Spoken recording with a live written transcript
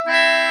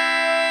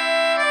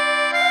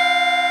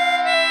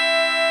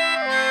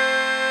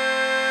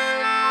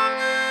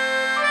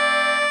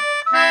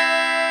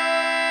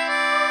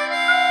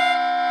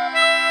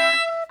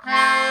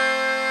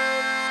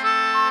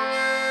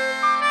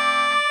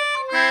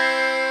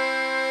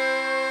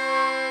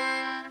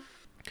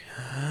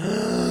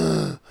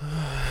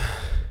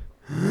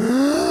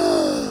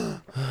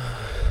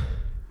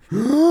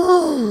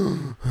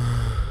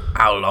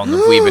long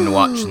have we been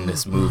watching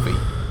this movie?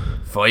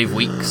 5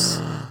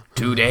 weeks?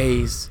 2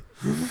 days?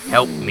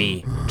 Help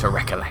me to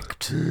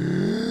recollect.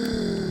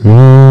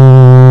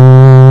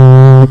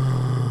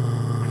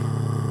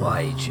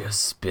 Why'd you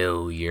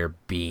spill your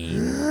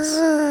beans?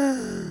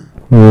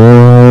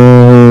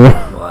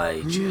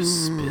 Why'd you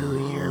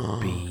spill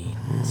your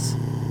beans?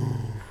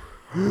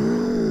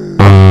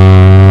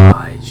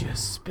 Why'd you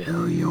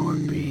spill your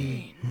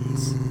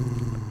beans?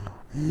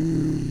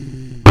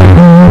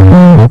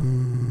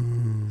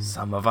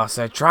 Some of us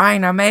are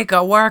trying to make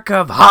a work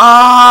of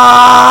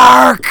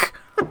HARRRRRK!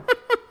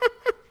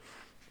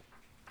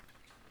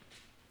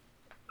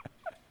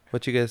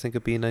 What you guys think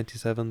of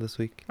B97 this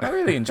week? I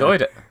really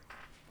enjoyed it.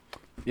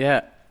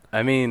 Yeah,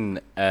 I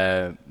mean,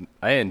 I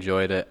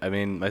enjoyed it. I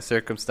mean, my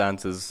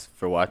circumstances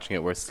for watching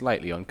it were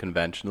slightly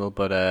unconventional,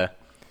 but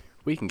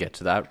we can get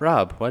to that.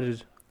 Rob,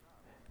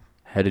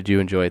 how did you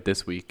enjoy it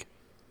this week?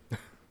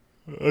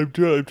 I'm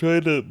trying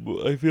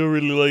to. I feel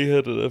really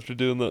lightheaded after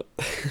doing that.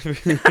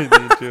 Really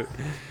enjoy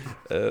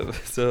it.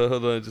 So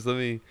hold on, just let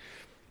me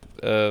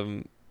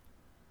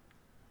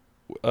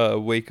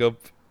wake up.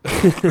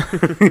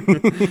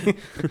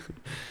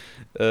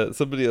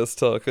 Somebody else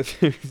talk.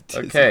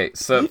 Okay,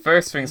 so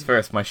first things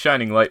first, my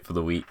shining light for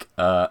the week.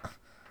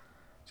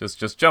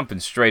 Just jumping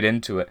straight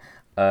into it.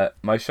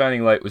 My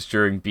shining light was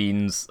during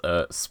Bean's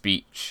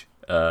speech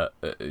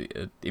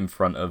in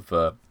front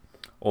of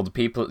all the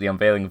people at the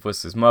unveiling of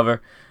Worcester's mother.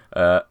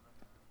 I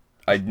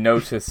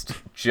noticed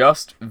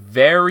just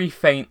very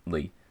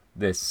faintly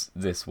this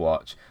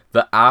watch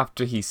that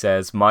after he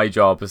says, my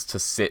job is to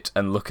sit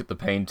and look at the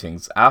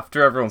paintings,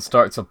 after everyone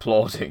starts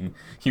applauding,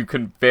 you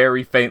can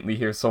very faintly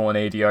hear someone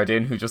ADR'd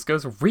in who just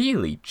goes,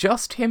 really?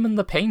 Just him and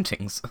the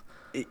paintings?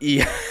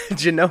 Yeah,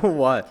 do you know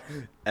what?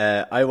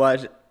 I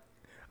watched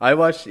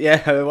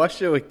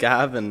it with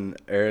Gavin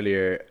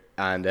earlier,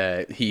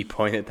 and he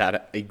pointed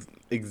that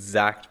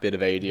exact bit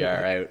of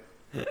ADR out.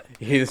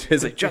 He was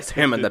just like, just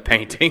him and the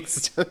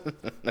paintings.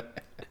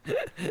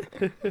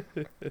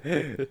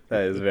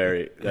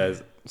 That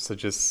is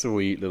such a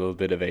sweet little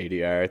bit of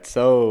ADR. It's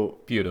so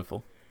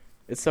beautiful.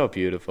 It's so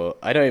beautiful.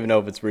 I don't even know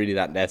if it's really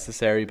that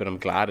necessary, but I'm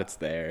glad it's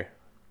there.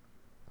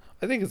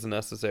 I think it's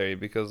necessary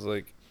because,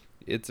 like,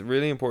 it's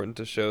really important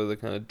to show the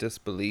kind of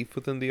disbelief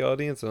within the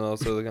audience and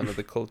also the kind of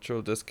the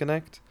cultural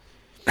disconnect.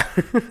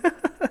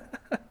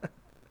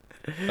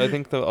 I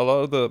think a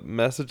lot of the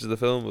message of the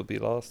film would be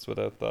lost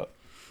without that.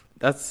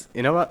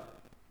 You know what?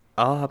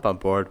 I'll hop on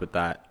board with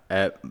that.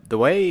 The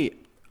way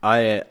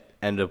I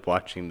ended up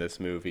watching this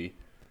movie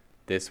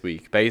this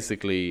week,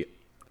 basically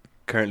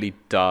currently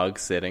dog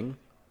sitting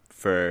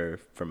for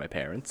my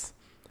parents.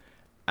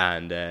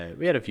 And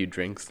we had a few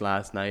drinks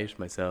last night,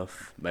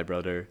 myself, my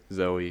brother,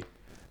 Zoe,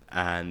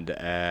 and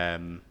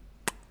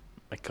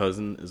my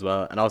cousin as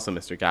well, and also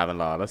Mr. Gavin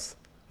Lawless.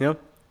 You know, a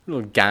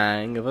little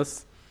gang of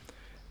us.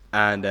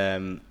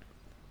 And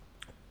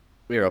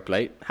we were up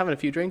late, having a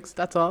few drinks,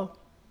 that's all.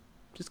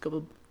 Just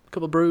a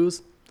couple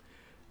brews.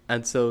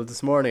 And so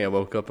this morning I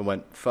woke up and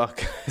went,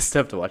 fuck, I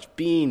still have to watch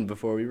Bean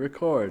before we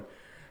record.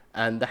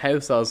 And the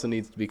house also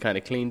needs to be kind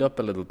of cleaned up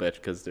a little bit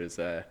because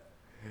there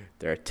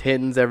are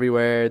tins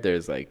everywhere.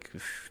 There's like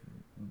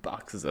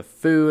boxes of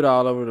food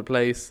all over the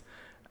place.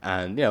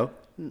 And, you know,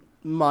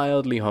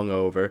 mildly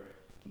hungover.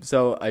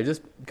 So I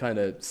just kind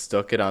of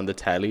stuck it on the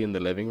telly in the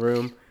living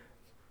room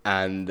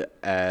and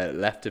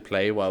left it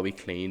play while we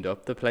cleaned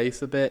up the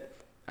place a bit.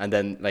 And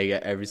then, like,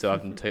 every so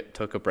often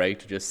took a break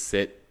to just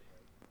sit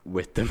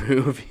with the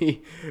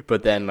movie.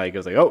 But then, like, I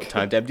was like, oh,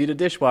 time to empty the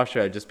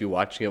dishwasher. I'd just be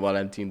watching it while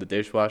emptying the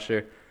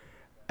dishwasher.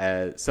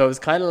 So it was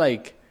kind of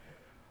like,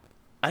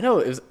 I know,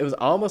 it was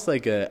almost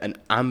like an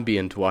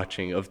ambient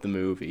watching of the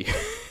movie.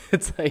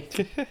 It's like,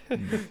 you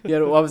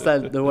know, what was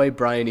that? The way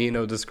Brian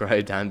Eno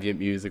described ambient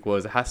music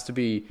was, it has to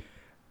be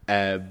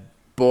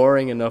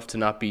boring enough to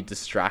not be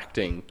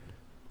distracting,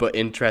 but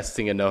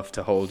interesting enough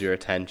to hold your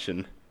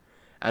attention.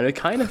 And it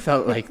kind of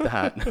felt like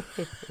that.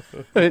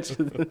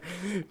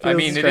 I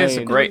mean, it is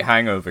a great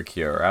hangover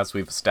cure, as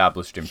we've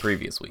established in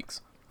previous weeks.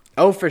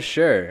 Oh, for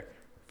sure.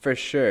 For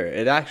sure.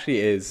 It actually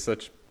is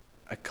such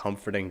a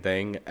comforting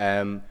thing.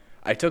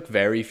 I took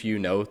very few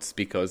notes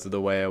because of the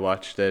way I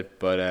watched it,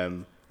 but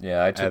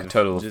yeah, I took a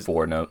total of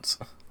 4 notes.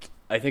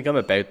 I think I'm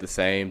about the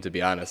same, to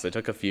be honest. I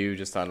took a few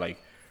just on, like,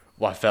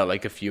 what felt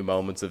like a few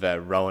moments of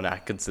Rowan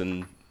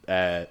Atkinson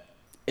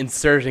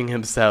inserting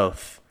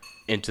himself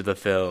into the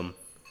film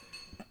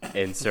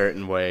in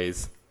certain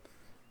ways.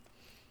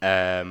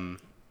 I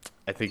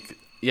think,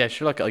 yeah,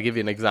 sure, look, I'll give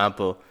you an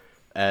example.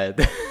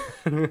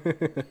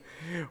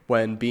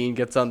 When Bean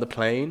gets on the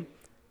plane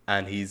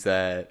and he's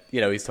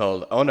he's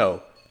told, oh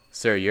no,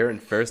 sir, you're in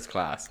first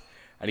class,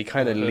 and he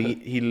kind of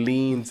he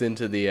leans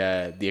into the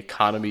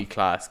economy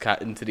class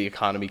into the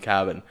economy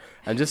cabin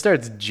and just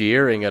starts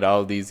jeering at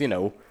all these, you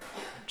know,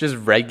 just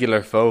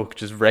regular folk,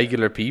 just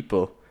regular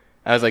people.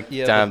 I was like,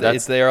 Yeah, damn, but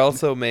that's they're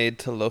also made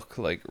to look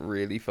like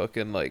really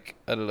fucking like,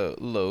 I don't know,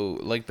 low.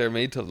 Like they're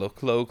made to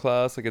look low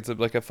class. Like it's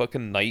like a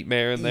fucking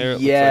nightmare in there.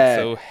 It looks like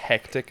so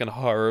hectic and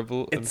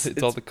horrible, and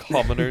it's all the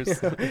commoners.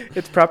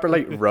 it's proper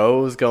like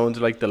Rose going to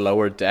like the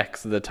lower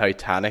decks of the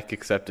Titanic,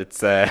 except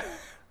it's Yeah,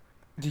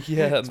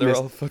 and they're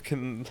all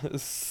fucking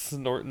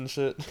snorting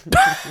shit.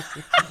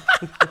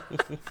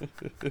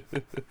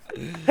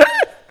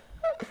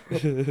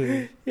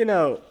 you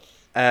know,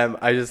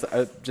 I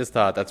just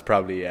thought that's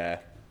probably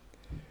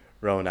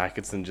Rowan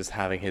Atkinson just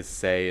having his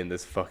say in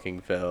this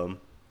fucking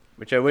film,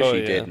 which I wish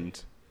he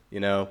didn't.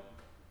 You know,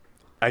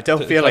 I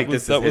don't feel like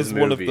this is his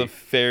movie. One of the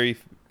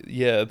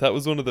that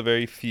was one of the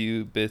very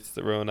few bits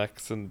that Rowan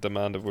Atkinson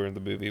demanded were in the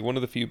movie. One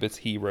of the few bits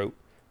he wrote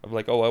of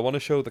like, oh, I want to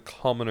show the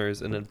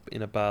commoners in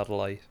a bad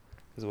light,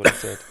 is what he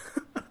said.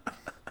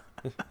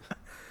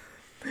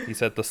 He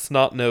said the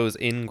snot-nosed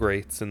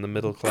ingrates in the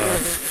middle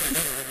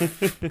class.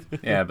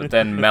 Yeah, but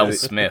then Mel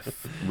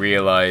Smith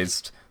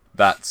realised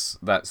that's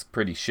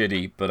pretty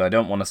shitty, but I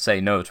don't want to say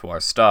no to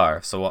our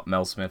star. So what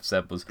Mel Smith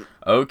said was,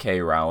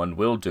 okay, Rowan,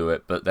 we'll do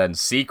it, but then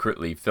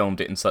secretly filmed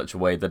it in such a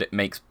way that it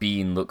makes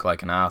Bean look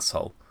like an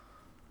asshole.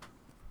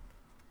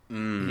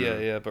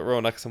 Yeah, but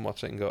Rowan Atkinson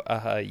watched it and go,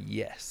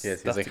 yes,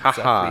 he's that's like,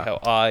 exactly how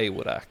I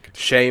would act.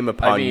 Shame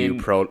upon you,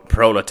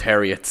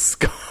 proletariat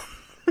scum.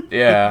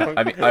 Yeah,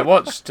 I mean, I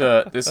watched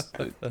this.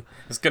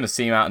 It's gonna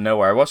seem out of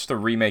nowhere. I watched the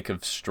remake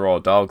of Straw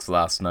Dogs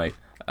last night,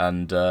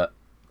 and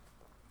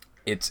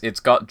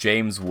it's got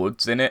James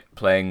Woods in it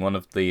playing one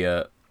of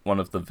the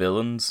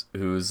villains,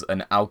 who's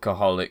an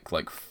alcoholic,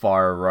 like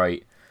far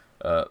right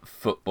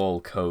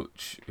football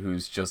coach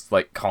who's just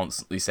like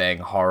constantly saying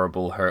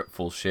horrible,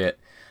 hurtful shit.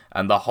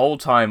 And the whole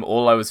time,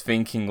 all I was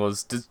thinking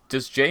was,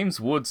 does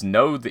James Woods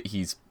know that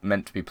he's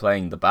meant to be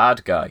playing the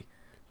bad guy?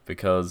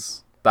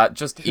 Because that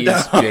just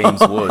is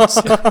James Woods.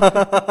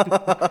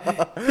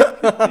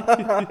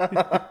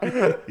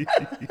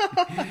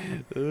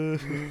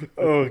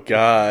 Oh,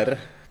 God.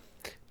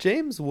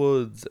 James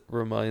Woods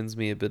reminds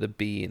me a bit of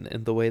Bean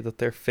in the way that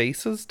their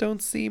faces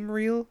don't seem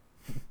real.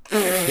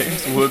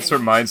 James Woods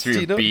reminds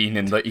me of Bean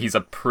in that he's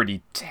a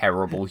pretty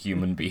terrible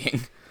human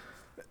being.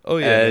 Oh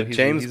yeah,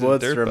 James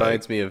Woods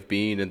reminds me of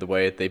Bean in the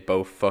way that they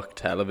both fuck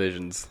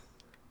televisions.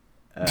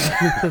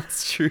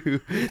 That's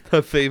true.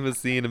 That famous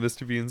scene in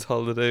Mr. Bean's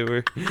Holiday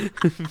where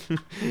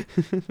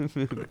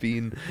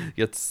Bean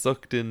gets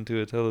sucked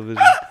into a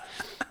television.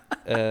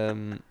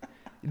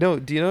 No,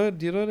 do you know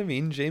what I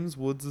mean? James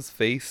Woods'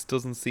 face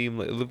doesn't seem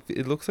like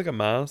it looks like a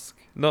mask.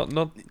 Not.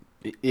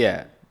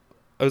 Yeah.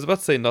 I was about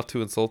to say not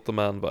to insult the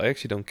man, but I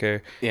actually don't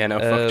care. Yeah, no,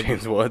 fuck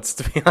James Woods,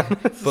 to be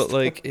honest. But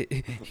like,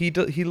 he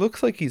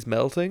looks like he's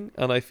melting,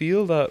 and I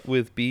feel that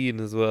with Bean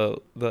as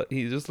well. That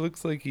he just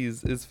looks like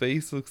his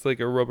face looks like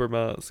a rubber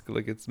mask,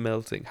 like it's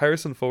melting.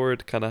 Harrison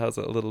Ford kind of has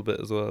it a little bit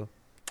as well.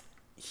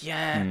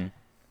 Yeah,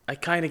 I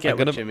kind of get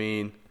what you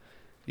mean.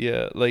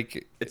 Yeah,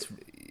 like it's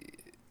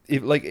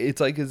like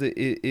as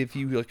if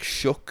you like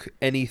shook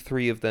any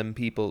three of them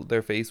people,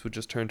 their face would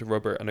just turn to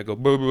rubber and it go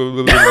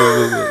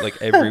like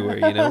everywhere,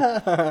 you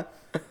know.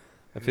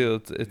 I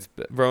feel it's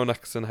Rowan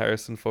Atkinson,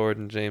 Harrison Ford,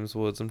 and James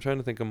Woods. I'm trying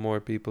to think of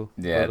more people.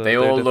 Yeah, they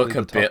all look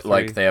a bit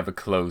like they have a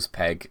clothes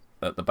peg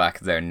at the back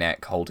of their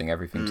neck holding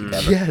everything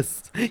together.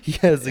 Yes,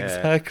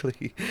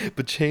 exactly.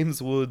 But James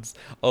Woods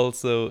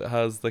also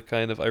has the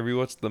kind of... I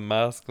rewatched The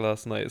Mask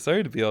last night.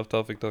 Sorry to be off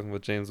topic talking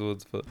about James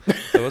Woods, but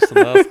I watched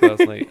The Mask last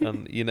night,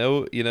 and you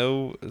know,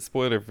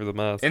 spoiler for The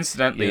Mask.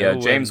 Incidentally,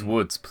 James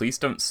Woods, please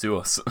don't sue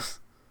us.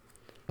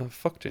 Oh,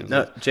 fuck James no,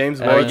 Woods. James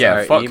Woods,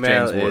 our fuck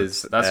email James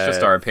Woods. is... That's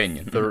just our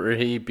opinion.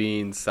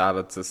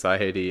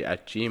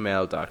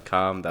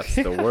 3beansaladsociety@gmail.com. That's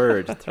the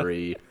word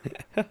 3.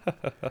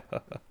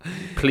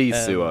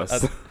 Please sue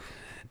us.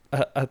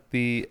 At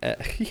the...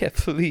 yeah,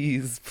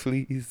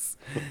 please.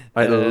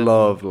 I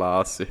love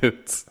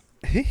lawsuits.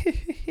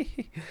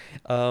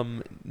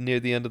 Near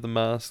the end of The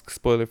Mask,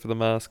 spoiler for The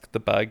Mask,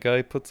 the bad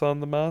guy puts on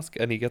the mask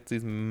and he gets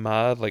these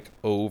mad, like,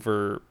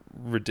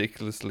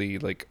 ridiculously,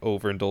 like,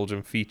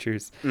 overindulgent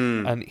features,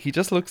 and he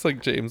just looks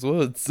like James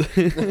Woods.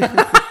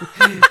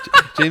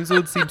 James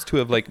Woods seems to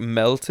have, like,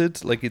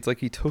 melted. Like, it's like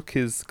he took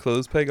his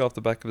clothes peg off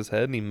the back of his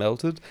head and he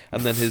melted,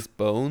 and then his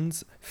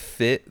bones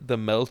fit the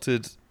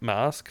melted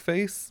mask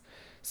face,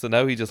 so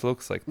now he just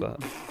looks like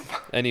that.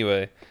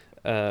 Anyway,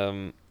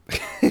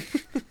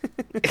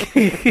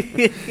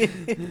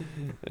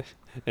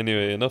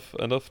 anyway, enough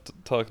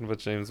talking about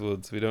James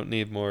Woods. We don't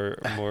need more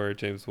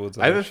James Woods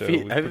on the show. I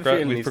have a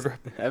feeling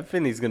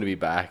he's going to be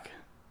back.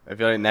 I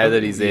feel like now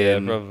that he's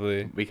in,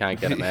 probably we can't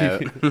get him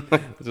out.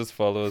 Just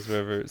follow us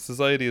wherever.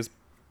 Society has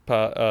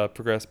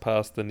progressed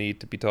past the need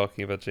to be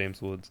talking about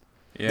James Woods.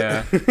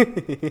 Yeah.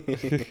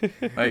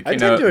 Like, you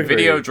know,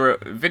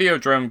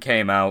 Videodrome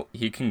came out.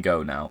 He can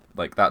go now.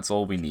 Like, that's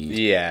all we need.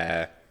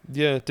 Yeah.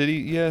 Yeah, did he?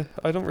 Yeah,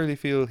 I don't really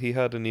feel he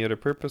had any other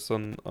purpose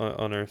on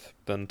Earth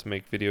than to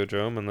make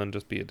Videodrome and then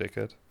just be a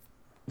dickhead.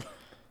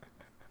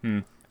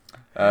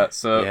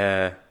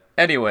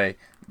 Anyway,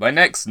 my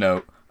next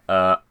note,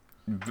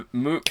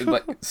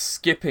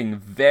 skipping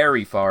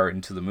very far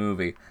into the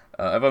movie,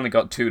 I've only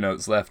got 2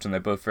 notes left, and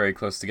they're both very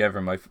close together.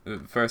 My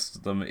first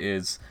of them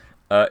is,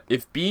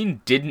 if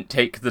Bean didn't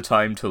take the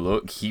time to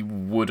look, he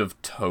would have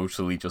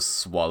totally just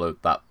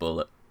swallowed that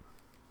bullet.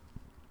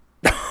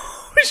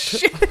 Oh,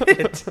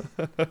 shit!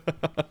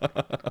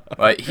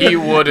 Like, he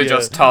would have Yeah,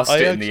 just tossed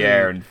it in actually- the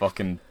air and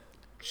fucking...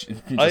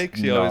 I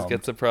actually always nommed.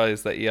 get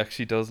surprised that he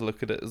actually does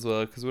look at it as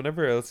well, because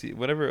whenever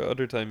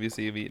other time you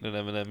see him eating an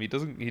M&M,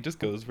 he just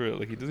goes for it,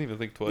 like he doesn't even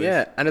think twice.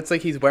 Yeah, and it's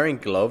like he's wearing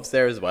gloves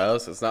there as well,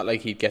 so it's not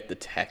like he'd get the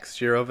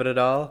texture of it at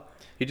all.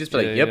 He'd just be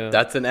like, Yeah, "Yep, yeah.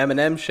 that's an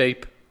M&M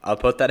shape. I'll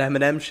put that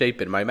M&M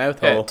shape in my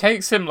mouth Yeah, hole." it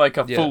takes him like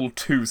a Yeah. full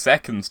 2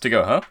 seconds to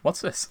go, huh?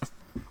 What's this?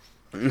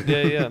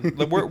 Yeah.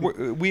 Like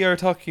we are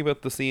talking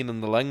about the scene in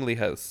the Langley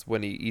house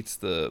when he eats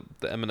the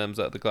M&Ms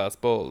out of the glass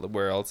bowl,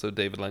 where also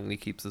David Langley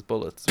keeps his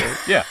bullets, right?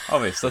 Yeah,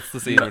 obviously. That's the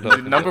scene we're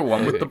talking Number about.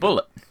 one with Okay. the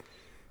bullet.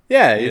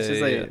 Yeah, he's Yeah,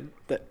 just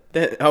yeah,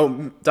 like,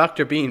 "Oh,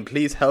 Dr. Bean,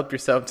 please help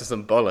yourself to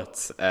some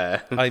bullets." I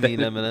mean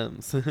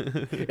M&Ms.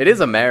 It is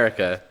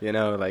America, you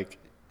know, like...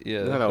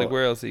 Yeah, No. like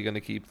where else are you going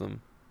to keep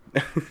them?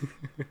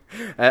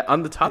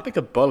 On the topic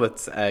of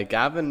bullets,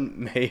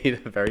 Gavin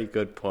made a very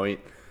good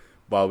point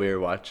while we were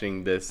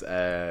watching this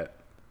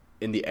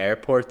in the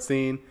airport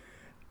scene,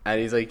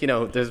 and he's like, you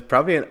know, there's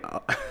probably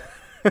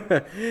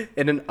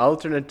in an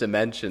alternate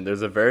dimension,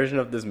 there's a version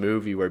of this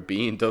movie where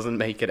Bean doesn't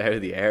make it out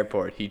of the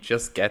airport; he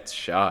just gets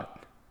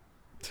shot.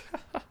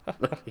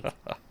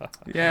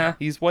 Yeah.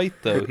 He's white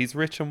though. He's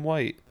rich and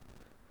white.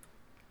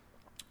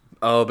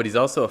 Oh, but he's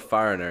also a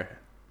foreigner.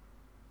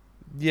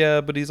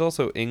 Yeah, but he's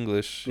also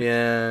English.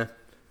 Yeah.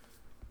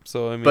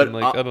 So I mean, But,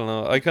 like I don't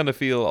know. I kind of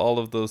feel all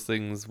of those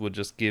things would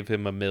just give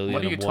him a million.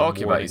 What are you and one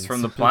talking about? He's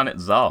from the warnings. planet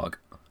Zog.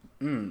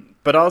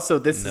 But also,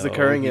 this is No,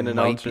 occurring he in an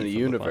might be alternate from the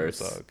universe,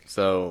 planet Zog.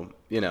 so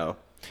you know.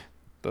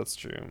 That's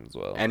true as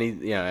well. Any,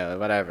 you know,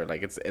 whatever.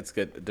 Like it's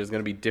good. There's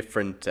gonna be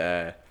different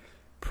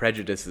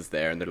prejudices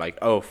there, and they're like,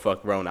 oh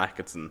fuck, Rowan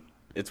Atkinson.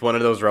 It's one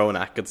of those Rowan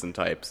Atkinson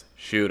types.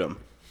 Shoot him.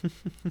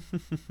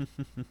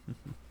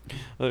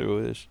 I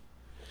wish.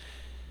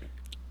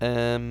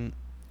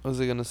 What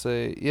was I gonna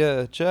say?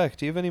 Yeah, Jack,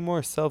 do you have any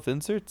more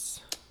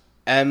self-inserts?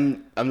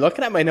 I'm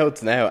looking at my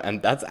notes now,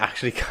 and that's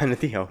actually kind of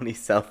the only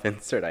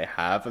self-insert I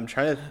have. I'm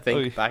trying to think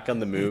Oh, yeah. back on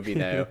the movie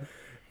now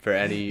for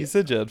any. You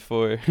said you had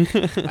 4.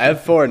 I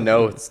have 4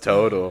 notes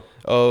total,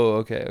 Oh,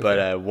 okay.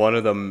 but one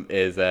of them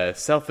is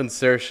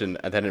self-insertion,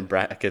 and then in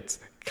brackets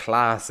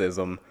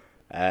classism.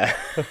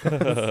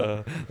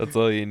 That's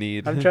all you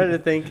need. I'm trying to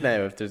think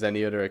now if there's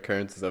any other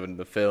occurrences of it in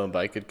the film, but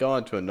I could go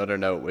on to another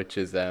note, which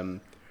is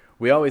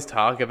we always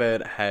talk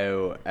about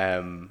how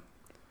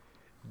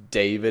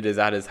David is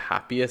at his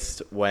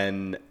happiest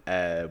when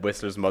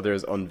Whistler's mother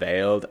is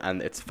unveiled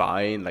and it's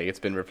fine, like it's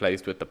been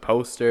replaced with the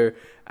poster,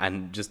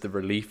 and just the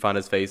relief on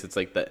his face. It's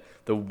like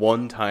the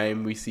one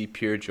time we see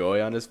pure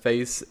joy on his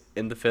face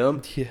in the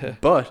film. Yeah.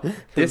 But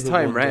this The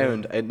time one time.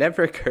 round, it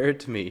never occurred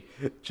to me,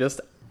 just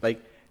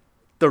like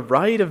the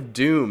ride of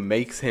doom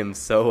makes him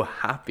so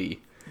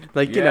happy.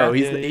 Like, you Yeah. know,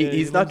 Yeah, he's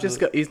he not loves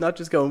just it. he's not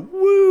just going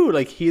woo,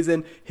 like he's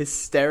in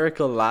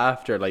hysterical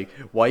laughter, like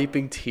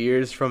wiping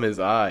tears from his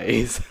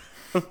eyes.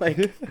 Like,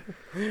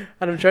 and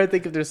I'm trying to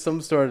think if there's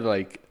some sort of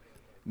like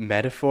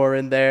metaphor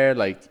in there,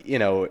 like, you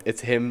know,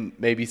 it's him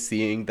maybe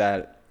seeing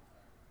that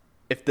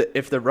if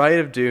the ride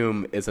of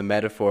doom is a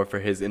metaphor for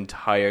his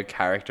entire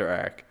character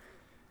arc,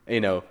 you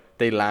know,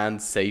 they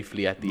land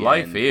safely at the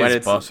Life end. When is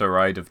it's- but a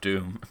ride of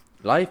doom.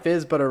 Life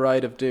is but a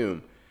ride of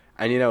doom.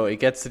 And, you know,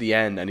 it gets to the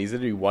end and he's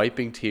literally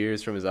wiping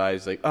tears from his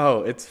eyes like,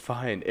 oh, it's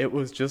fine. It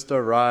was just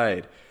a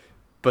ride.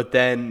 But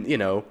then, you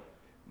know,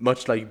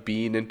 much like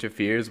Bean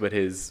interferes with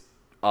his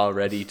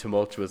already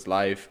tumultuous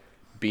life,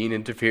 Bean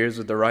interferes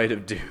with the ride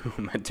of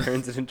doom and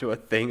turns it into a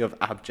thing of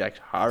abject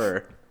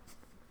horror.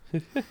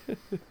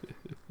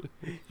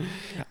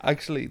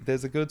 Actually,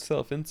 there's a good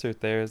self-insert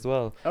there as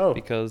well. Oh.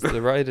 Because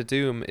the Ride of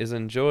Doom is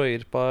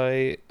enjoyed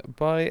by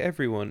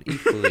everyone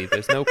equally.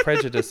 There's no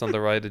prejudice on the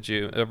Ride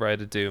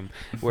of Doom.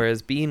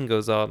 Whereas Bean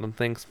goes on and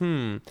thinks,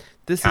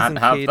 this Can't isn't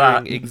have catering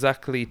that.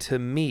 exactly to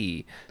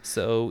me.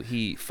 So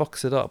he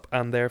fucks it up,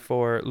 and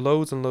therefore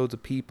loads and loads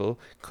of people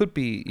could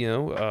be,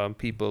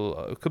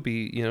 could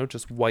be,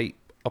 just white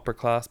upper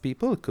class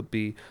people. It could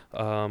be,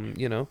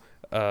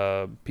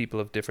 people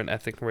of different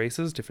ethnic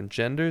races, different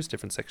genders,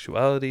 different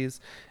sexualities,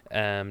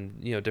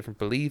 different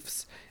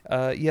beliefs.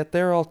 Yet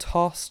they're all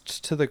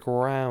tossed to the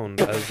ground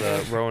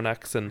as Rowan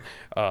Atkinson,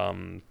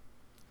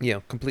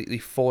 completely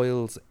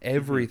foils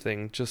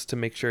everything just to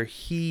make sure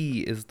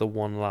he is the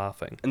one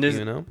laughing. And there's,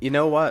 you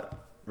know? What,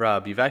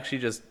 Rob, you've actually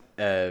just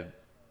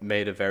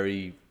made a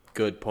very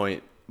good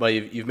point. Well,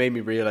 you've made me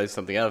realize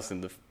something else.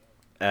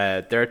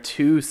 There are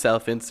 2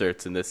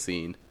 self-inserts in this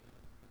scene.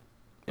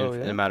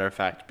 In a matter of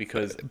fact,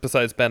 because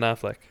Besides Ben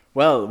Affleck.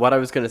 well, what I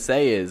was going to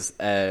say is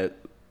Ben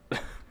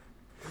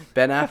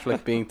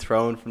Affleck being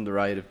thrown from the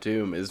Ride of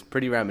Doom is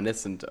pretty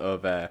reminiscent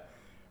of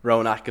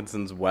Rowan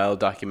Atkinson's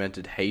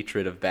well-documented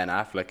hatred of Ben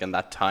Affleck and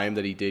that time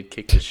that he did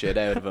kick the shit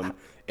out of him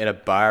in a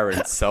bar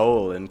in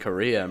Seoul in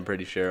Korea. I'm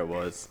pretty sure it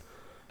was.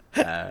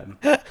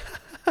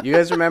 You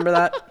guys remember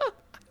that?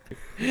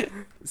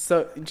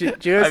 So, do you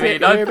hear I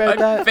mean, about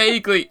that?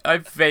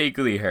 I've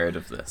vaguely heard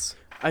of this.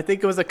 I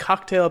think it was a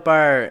cocktail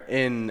bar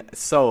in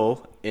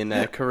Seoul, in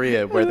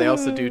Korea, where they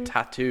also do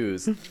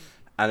tattoos.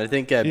 And I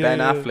think Ben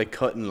Affleck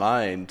cut in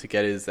line to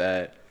get his.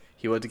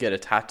 He wanted to get a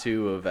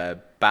tattoo of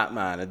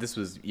Batman, and this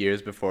was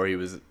years before he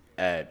was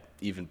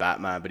even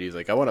Batman. But he was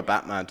like, "I want a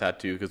Batman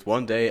tattoo because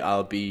one day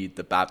I'll be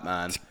the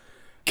Batman."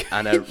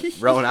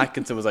 And Rowan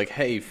Atkinson was like,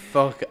 "Hey,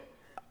 fuck,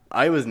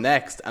 I was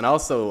next, and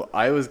also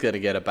I was gonna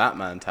get a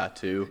Batman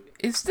tattoo."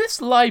 Is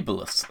this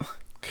libelous?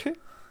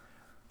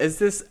 Is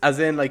this as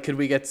in like, could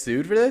we get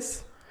sued for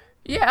this?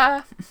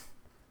 Yeah.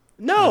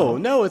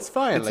 No, it's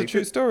fine. It's like, a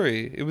true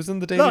story. It was in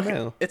the Daily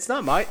Mail. It's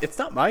not my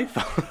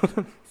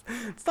fault.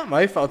 It's not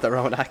my fault that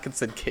Rowan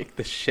Atkinson kicked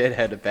the shit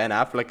out of Ben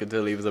Affleck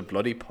until he was a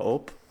bloody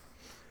pope.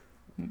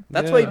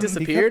 That's why he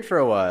disappeared for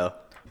a while.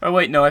 Oh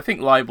wait, no, I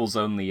think libel's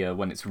only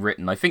when it's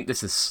written. I think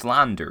this is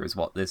slander, is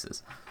what this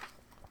is.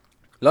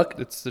 Look,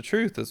 It's the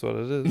truth, is what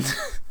it is.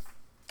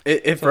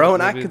 if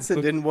Rowan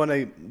Atkinson didn't want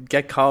to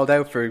get called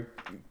out for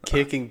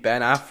kicking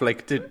Ben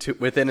Affleck to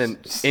within an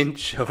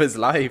inch of his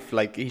life,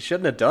 like, he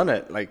shouldn't have done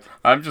it. Like,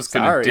 I'm just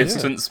going sorry. to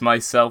distance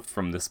myself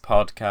from this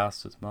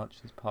podcast as much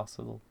as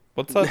possible.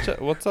 What's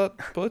that,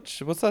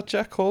 Butch? What's that,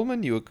 Jack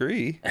Coleman? You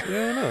agree?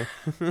 Yeah,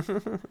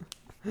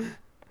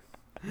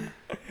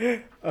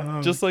 I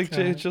know. Just like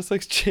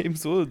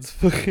James Woods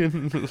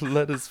fucking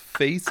let his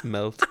face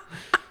melt.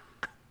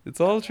 It's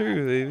all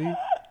true, baby.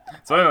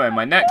 So anyway,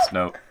 my next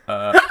note.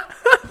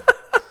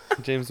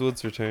 James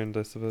Woods returned,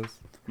 I suppose.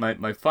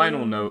 My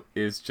final note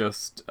is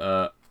just,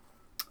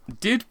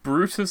 did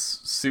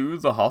Brutus sue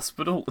the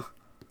hospital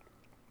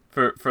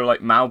for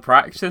like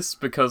malpractice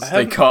because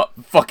they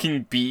got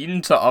fucking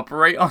Bean to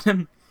operate on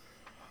him?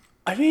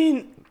 I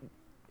mean,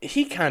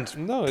 he can't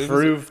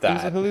prove It that.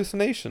 was a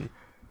hallucination.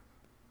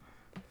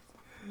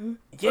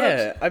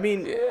 Yeah, I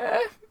mean, Yeah,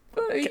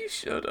 but he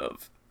should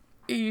have.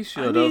 He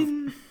should I have.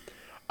 mean,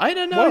 I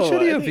don't know. Why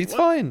should he I have? think He's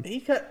fine. He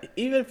can't,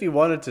 even if he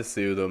wanted to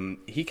sue them,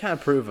 he can't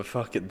prove a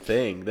fucking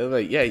thing. They're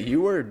like, yeah,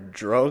 you were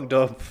drugged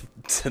up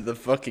to the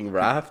fucking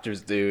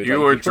rafters, dude. You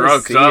Like, were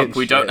drugged up. seeing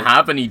We don't shit.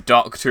 have any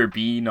Dr.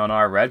 Bean on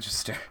our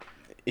register.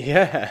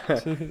 Yeah,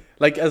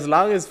 like, as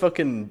long as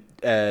fucking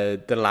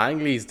the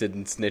Langleys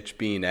didn't snitch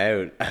Bean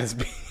out as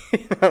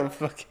being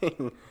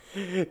fucking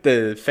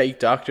the fake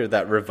doctor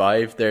that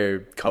revived their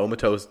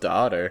comatose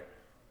daughter.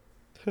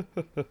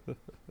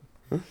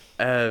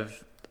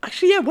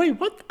 Actually, yeah. Wait,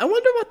 what? I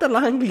wonder what the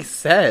Langleys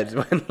said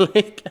when,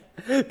 like,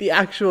 the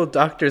actual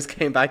doctors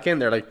came back in.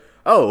 They're like,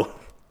 "Oh,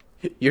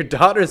 your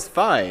daughter's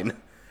fine.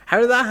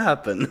 How did that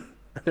happen?"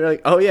 And they're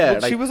like, "Oh yeah,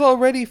 Well, she was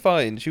already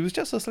fine. She was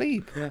just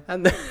asleep.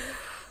 And then,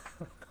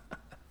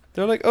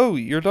 They're like, "Oh,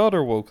 your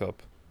daughter woke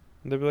up."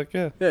 And they'd be like,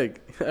 "Yeah." yeah,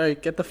 all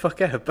right, get the fuck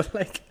out. But,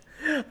 like,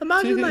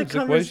 imagine that Like, why did she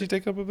conversation.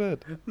 take up a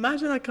bed?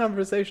 Imagine that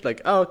conversation.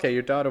 Like, "Oh, okay,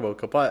 your daughter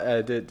woke up.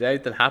 What, did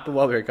anything happen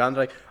while we were gone?"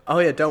 They're like, "Oh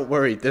yeah, don't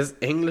worry. This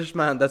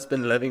Englishman that's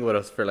been living with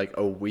us for like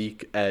a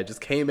week just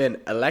came in,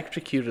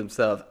 electrocuted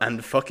himself,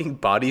 and fucking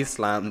body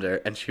slammed her,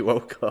 and she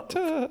woke up."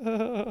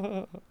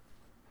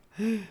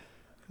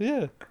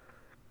 Yeah.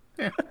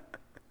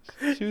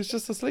 She was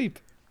just asleep.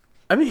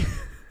 I mean,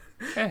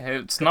 Yeah,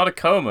 it's not a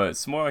coma.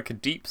 It's more like a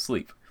deep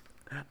sleep.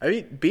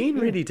 Bean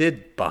really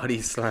did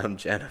body slam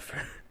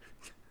Jennifer.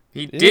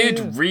 He Yeah, did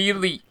yeah.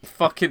 really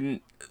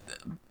fucking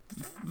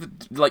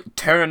like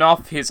turn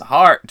off his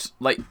heart.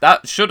 Like,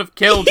 that should have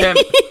killed him.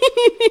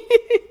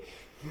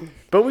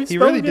 But we He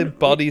really did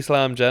body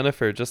slam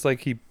Jennifer, just like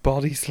he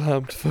body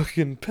slammed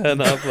fucking Ben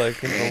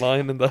Affleck in the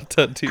line in that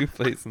tattoo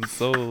place in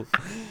Seoul.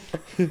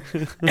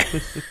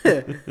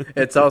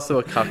 It's also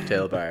a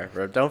cocktail bar.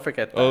 Don't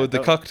forget that. Oh, the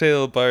Don't-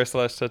 cocktail bar /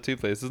 tattoo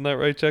place, isn't that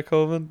right, Jack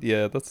Coleman?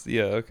 Yeah,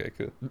 okay,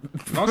 cool.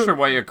 Not sure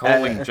why you're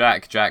calling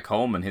Jack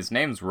Holman. His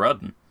name's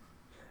Rudden.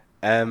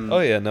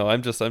 Oh yeah, no,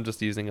 I'm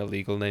just using a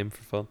legal name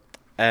for fun.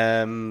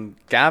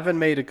 Gavin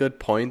made a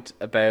good point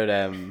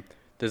about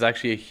there's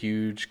actually a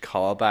huge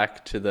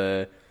callback to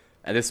the,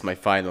 and this is my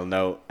final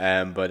note,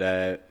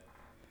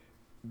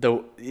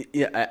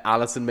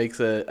 Alison makes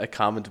a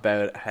comment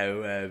about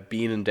how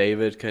Bean and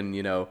David can,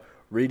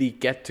 really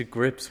get to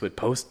grips with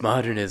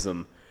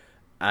postmodernism,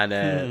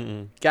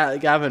 and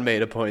Gavin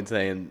made a point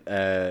saying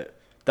the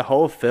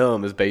whole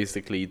film is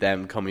basically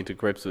them coming to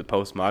grips with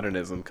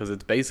postmodernism because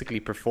it's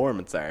basically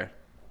performance art.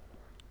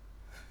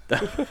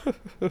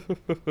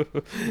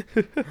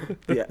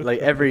 Yeah, like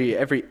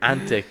every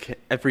antic,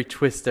 every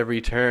twist,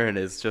 every turn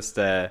is just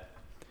a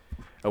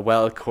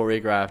well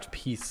choreographed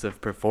piece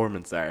of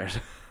performance art.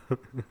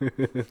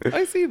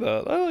 I see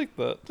that. I like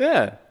that.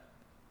 Yeah.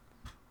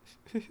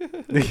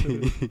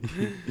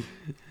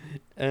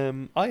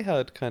 I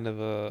had kind of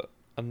a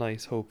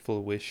nice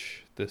hopeful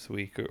wish this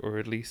week, or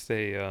at least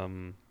a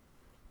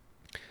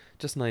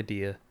just an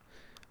idea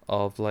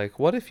of, like,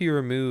 what if you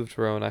removed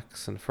Rowan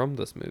Atkinson from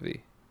this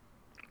movie?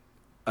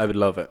 I would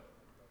love it.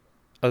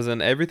 As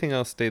in, everything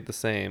else stayed the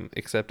same,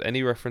 except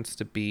any reference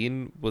to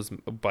Bean was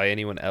by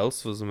anyone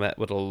else was met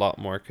with a lot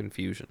more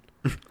confusion.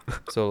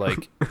 So,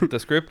 like, the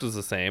script is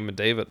the same, and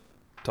David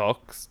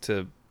talks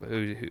to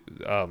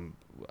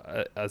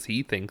as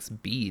he thinks,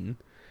 Bean.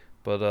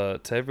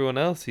 But to everyone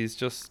else, he's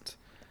just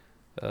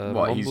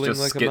What? He's mumbling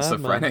just like a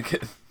madman.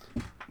 schizophrenic.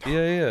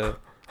 Yeah.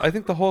 I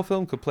think the whole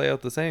film could play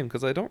out the same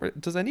because I don't.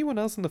 Does anyone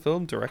else in the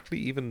film directly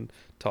even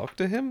talk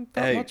to him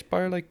that much?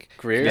 Bar like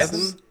Grierson?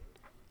 Yes.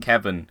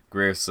 Kevin,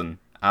 Grierson,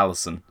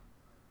 Allison.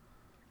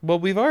 Well,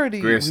 we've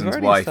already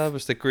wife.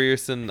 established that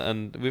Grierson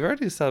and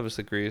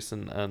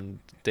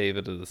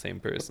David are the same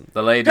person.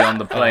 The lady on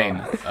the plane.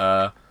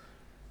 The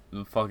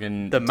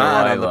fucking The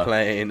man on the Delilah.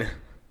 plane.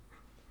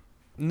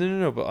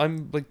 No. But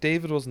I'm like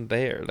David wasn't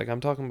there. Like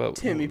I'm talking about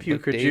Timmy like,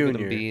 Puker David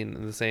Jr. and Bean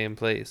in the same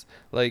place.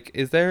 Like,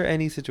 is there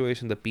any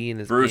situation that Bean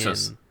is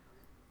Brutus. in?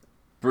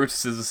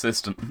 Brutus's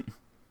assistant.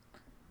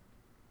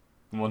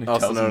 The one who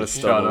Also tells known him as to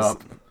shut Stubbles.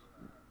 up.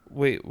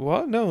 Wait,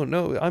 what? No.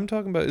 I'm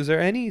talking about. Is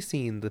there any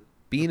scene that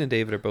Bean and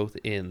David are both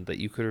in that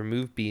you could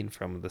remove Bean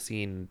from? The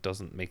scene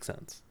doesn't make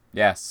sense.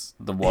 Yes,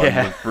 the one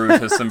with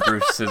Brutus and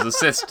Brutus's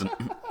assistant.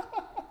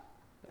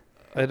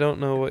 I don't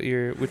know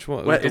which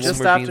one. Well, The it's one just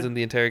where after- Bean's in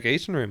the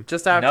interrogation room.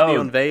 Just after No. the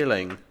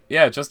unveiling.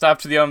 Yeah, just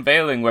after the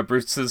unveiling where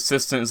Brutus's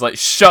assistant is like,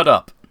 shut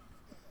up.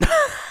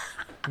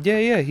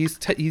 Yeah. He's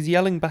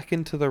yelling back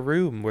into the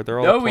room where they're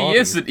all. No, applauding. he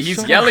isn't. He's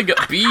Shut yelling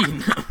at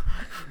Bean.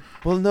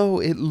 Well, no,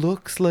 it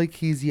looks like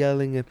he's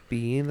yelling at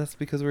Bean. That's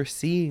because we're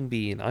seeing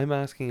Bean. I'm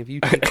asking if you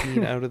take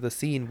Bean out of the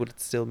scene, would it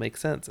still make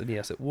sense? And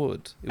yes, it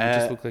would. It would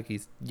just look like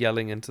he's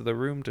yelling into the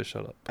room to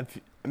shut up.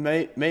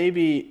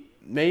 Maybe.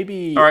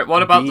 Alright,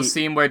 what about the Bean-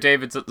 scene where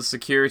David's at the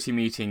security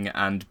meeting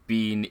and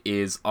Bean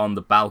is on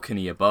the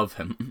balcony above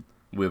him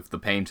with the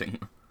painting?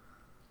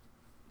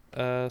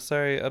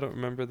 Sorry, I don't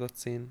remember that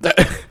scene.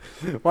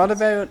 What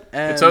about?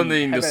 It's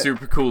only in how the about-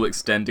 super cool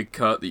extended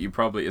cut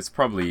that it's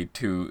probably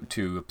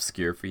too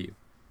obscure for you.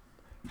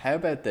 How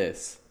about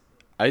this?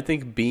 I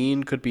think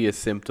Bean could be a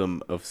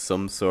symptom of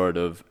some sort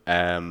of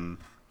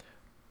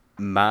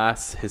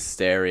mass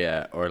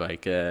hysteria or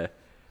like a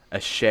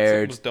Someone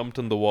shared was dumped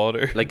in the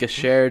water. like a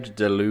shared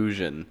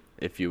delusion,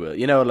 if you will.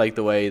 You know, like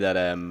the way that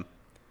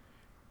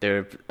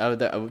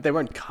they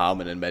weren't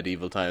common in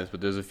medieval times,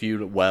 but there's a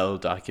few well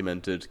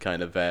documented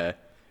kind of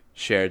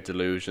shared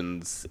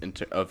delusions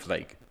of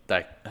like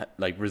that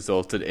like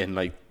resulted in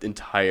like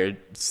entire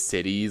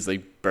cities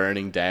like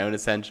burning down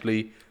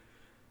essentially.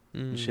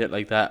 Shit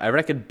like that. I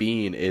reckon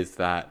Bean is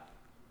that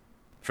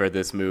for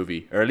this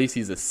movie, or at least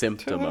he's a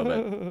symptom of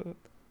it.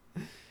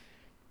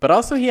 But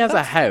also, he has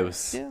a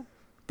house. Yeah.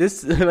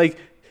 This like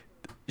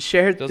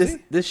shared Does this he?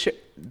 this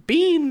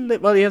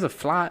Bean. Well, he has a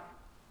flat.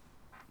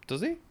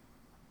 Does he?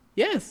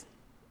 Yes,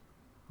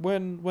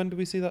 When do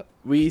we see that?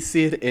 we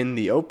see it in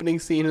the opening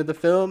scene of the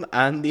film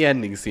and the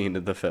ending scene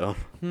of the film.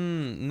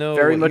 No.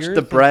 Very what much you're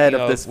the bread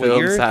thinking of this what film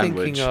you're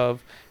sandwich. Thinking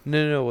of,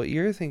 no. What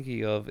you're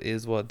thinking of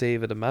is what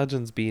David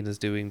imagines Bean is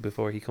doing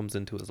before he comes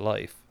into his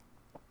life.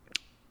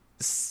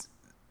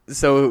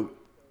 So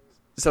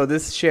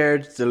this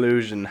shared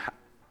delusion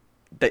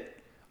that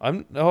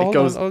Hold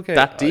goes on, okay.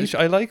 that deep?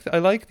 I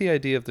like the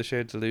idea of the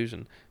shared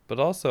delusion, but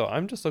also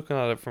I'm just looking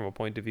at it from a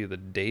point of view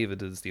that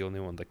David is the only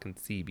one that can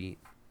see Bean.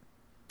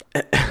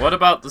 What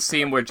about the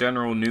scene where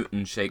General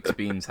Newton shakes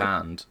Bean's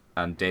hand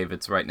and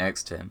David's right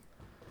next to him?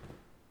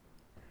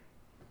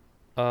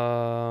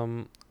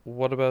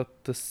 What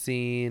about the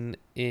scene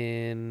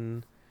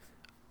in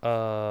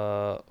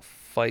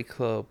Fight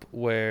Club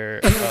where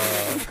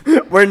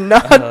we're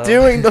not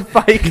doing the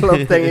Fight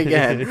Club thing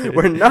again.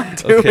 We're not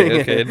doing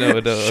okay, it.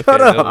 no,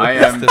 Shut okay, up. no, I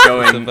let's am step- let's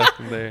going- step back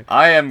from there.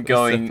 I am Let's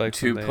going step back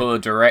to from pull a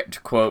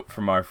direct quote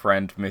from our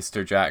friend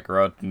Mr. Jack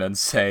Rudden and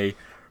say,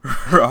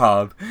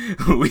 Rob,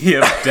 we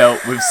have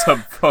dealt with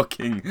some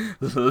fucking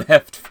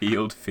left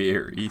field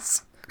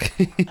theories.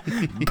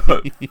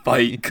 But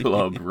Fight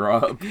Club,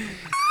 Rob.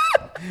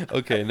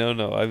 Okay,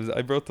 no.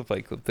 I brought the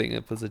Fight Club thing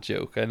up as a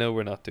joke. I know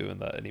we're not doing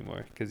that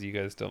anymore because you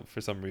guys don't,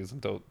 for some reason,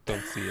 don't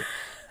see it.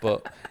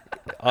 But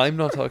I'm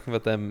not talking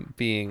about them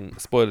being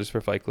spoilers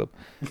for Fight Club.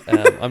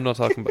 I'm not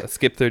talking about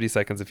skip 30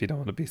 seconds if you don't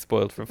want to be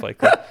spoiled for Fight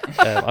Club.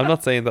 I'm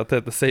not saying that they're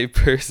the same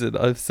person.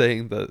 I'm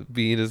saying that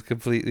Bean is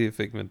completely a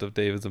figment of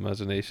David's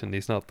imagination.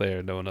 He's not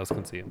there. No one else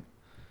can see him.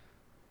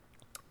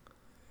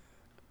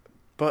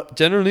 But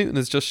General Newton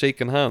is just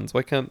shaking hands.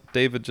 Why can't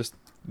David just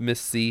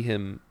see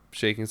him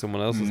shaking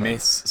someone else's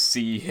hand?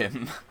 See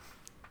him.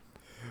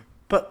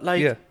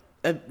 like, Yeah.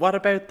 what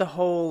about the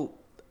whole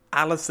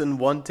Allison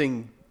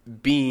wanting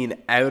Bean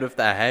out of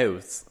the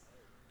house?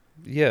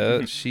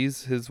 Yeah,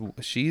 she's his.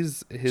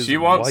 She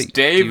wants wife.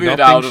 Do you David not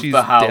out think of she's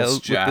the house, dealt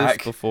with Jack.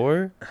 this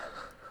before?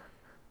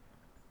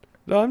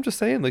 No, I'm just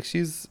saying, like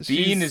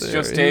Bean is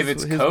just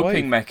David's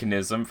coping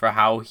mechanism for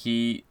how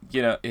he,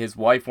 his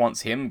wife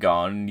wants him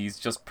gone, and he's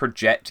just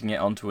projecting it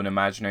onto an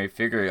imaginary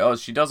figure. Oh,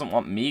 she doesn't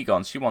want me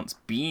gone, she wants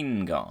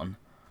Bean gone.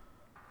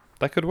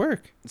 That could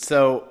work.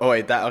 So,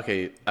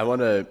 okay. I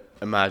want to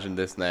imagine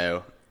this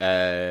now.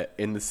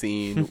 In the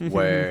scene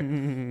where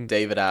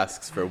David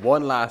asks for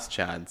one last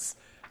chance,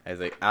 he's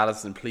like,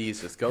 Alison,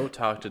 please just go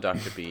talk to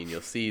Dr. Bean.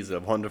 You'll see he's a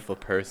wonderful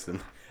person.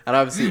 And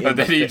obviously, And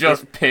then he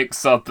just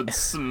picks up and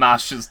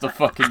smashes the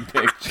fucking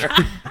picture.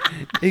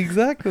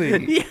 Exactly.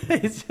 Yeah,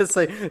 it's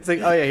like,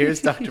 oh yeah,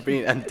 here's Dr.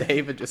 Bean, and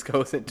David just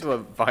goes into a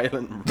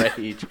violent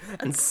rage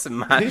and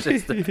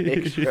smashes the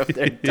picture of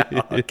their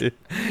dog.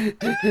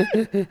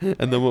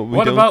 And then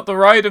What about the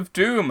Ride of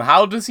Doom?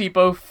 How does he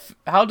both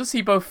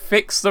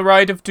fix the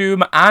Ride of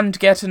Doom and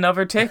get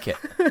another ticket?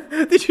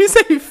 Did you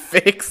say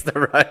fix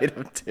the Ride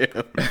of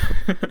Doom?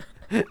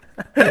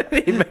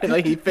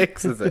 he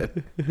fixes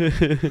it.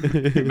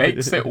 He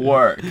makes it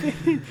work.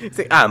 It's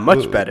like,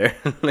 much better.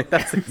 Like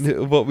that's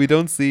what we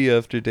don't see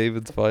after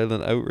David's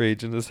violent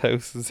outrage in his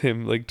house is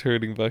him like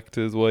turning back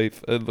to his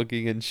wife and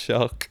looking in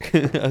shock,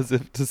 as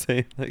if to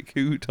say like,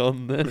 "Who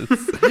done this?"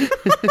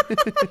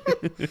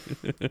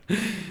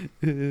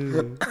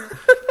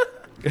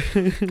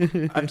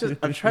 I'm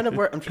trying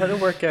to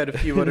work out a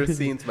few other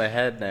scenes in my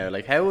head now.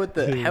 Like how would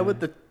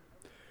the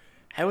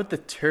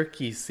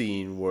turkey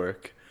scene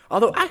work?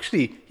 Although,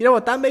 actually, you know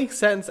what? That makes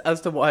sense as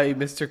to why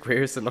Mr.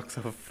 Grierson looks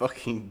so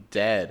fucking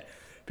dead.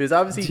 Because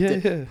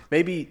obviously,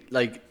 maybe,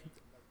 like,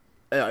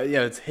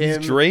 it's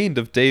him. He's drained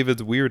of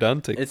David's weird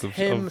antics of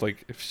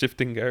like,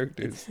 shifting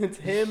characters. It's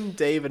him,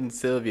 David, and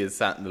Sylvia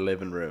sat in the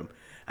living room.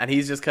 And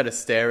he's just kind of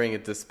staring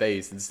into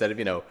space instead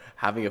of,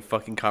 having a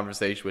fucking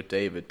conversation with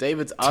David.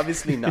 David's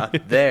obviously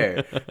not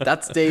there.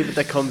 That's David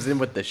that comes in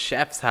with the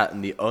chef's hat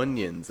and the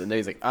onions. And then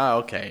he's like,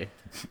 okay.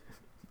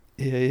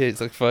 Yeah, it's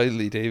like,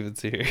 finally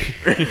David's here.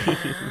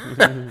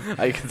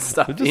 I can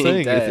stop I'm just being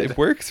saying, dead. it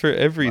works for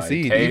every My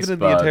scene. taste Even in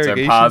the buds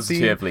interrogation are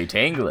positively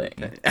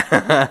tingling.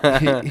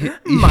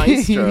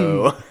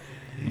 Maestro.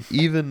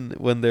 Even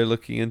when they're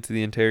looking into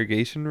the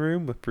interrogation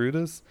room with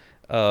Brutus,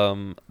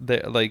 they're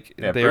like,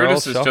 they're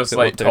Brutus all is shocked just at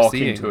like what they're talking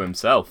seeing. to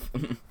himself.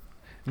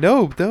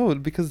 No,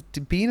 because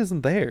Bean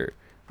isn't there.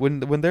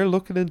 When they're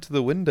looking into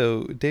the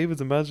window,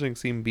 David's imagining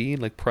seeing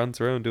Bean like prance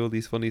around, do all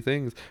these funny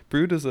things.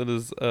 Brutus and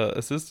his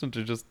assistant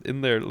are just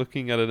in there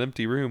looking at an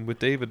empty room with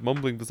David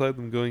mumbling beside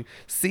them, going,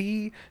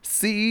 "See."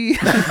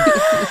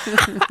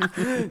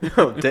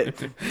 No,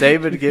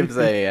 David gives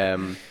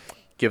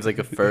like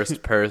a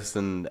first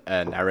person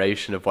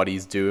narration of what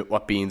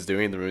Bean's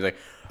doing in the room. He's like,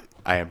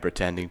 "I am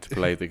pretending to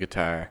play the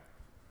guitar.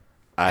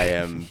 I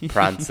am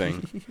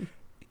prancing."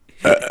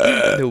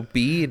 No,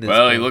 Bean is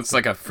Well, he looks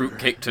like a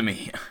fruitcake to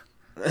me.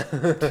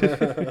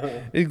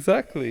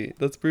 Exactly.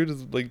 That's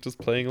Brutus like just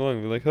playing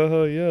along. We're like,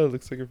 haha, yeah,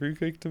 looks like a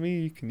fruitcake to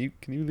me. Can you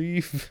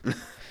leave?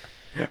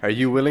 Are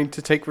you willing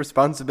to take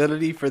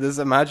responsibility for this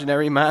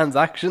imaginary man's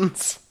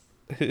actions?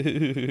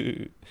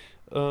 Yeah,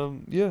 I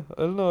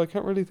don't know. I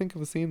can't really think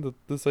of a scene that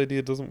this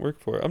idea doesn't work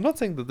for. I'm not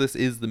saying that this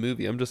is the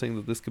movie. I'm just saying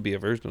that this could be a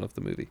version of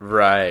the movie.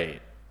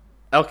 Right.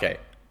 Okay.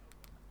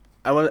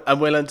 I'm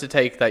willing to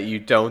take that you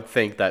don't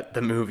think that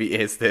the movie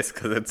is this,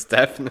 because it's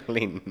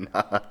definitely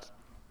not.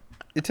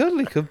 It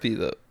totally could be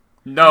though.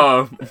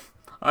 No,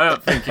 I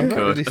don't think I'm it not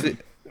could. really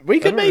We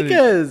could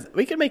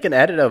make an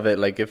edit of it,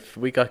 like if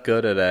we got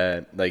good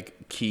at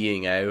like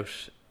keying out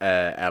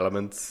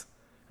elements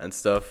and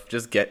stuff.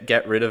 Just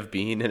get rid of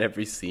Bean in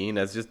every scene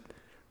as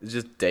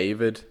just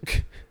David.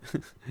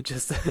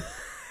 Just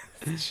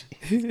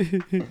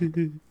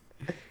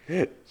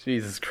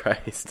Jesus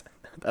Christ,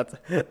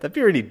 that'd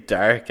be really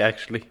dark,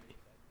 actually.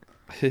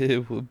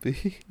 It would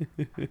be.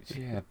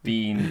 Yeah,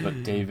 Bean,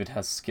 but David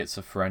has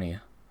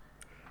schizophrenia.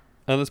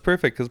 And it's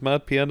perfect because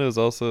Mad Piano is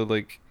also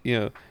like,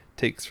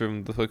 takes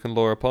from the fucking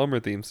Laura Palmer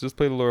theme. So just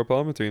play the Laura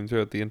Palmer theme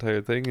throughout the entire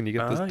thing and you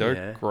get this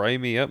dark,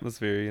 grimy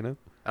atmosphere,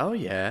 Oh,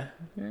 yeah.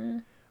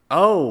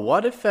 Oh,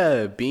 what if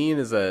Bean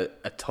is a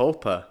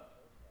tulpa?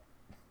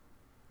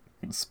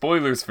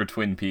 Spoilers for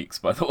Twin Peaks,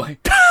 by the way.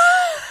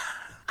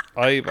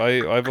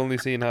 I've only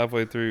seen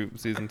halfway through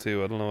season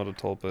 2. I don't know what a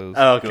tulpa is.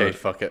 Okay, Good.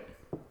 fuck it.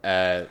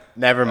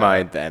 Never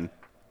mind then.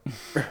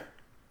 I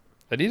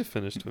need to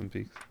finish Twin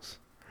Peaks.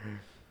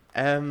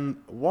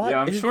 What?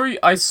 Yeah,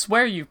 I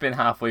swear you've been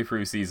halfway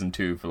through season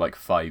 2 for like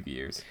 5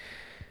 years.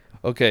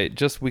 Okay,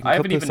 we can I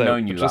cut haven't this even out.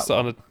 known you Just that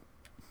on it.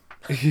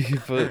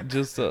 But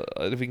just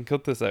if we can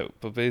cut this out.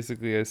 But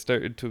basically, I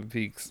started Twin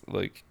Peaks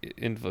like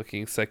in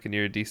fucking second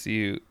year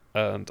DCU,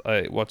 and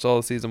I watched all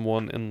of season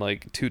 1 in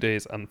like 2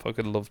 days and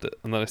fucking loved it.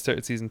 And then I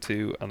started season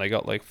 2 and I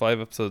got like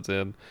 5 episodes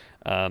in,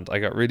 and I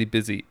got really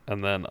busy,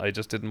 and then I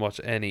just didn't watch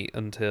any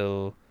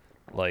until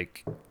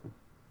like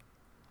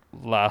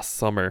last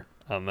summer.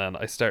 And then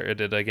I started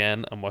it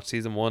again and watched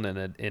season 1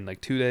 in like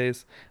 2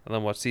 days, and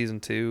then watched season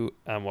 2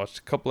 and watched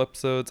a couple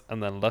episodes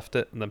and then left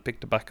it, and then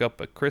picked it back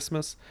up at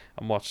Christmas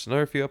and watched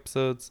another few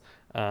episodes,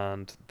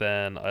 and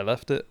then I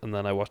left it, and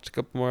then I watched a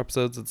couple more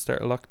episodes at the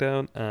start of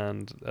lockdown,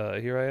 and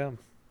here I am.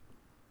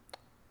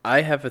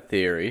 I have a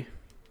theory,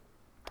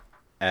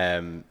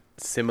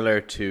 similar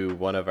to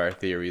one of our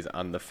theories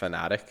on the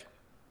Fanatic.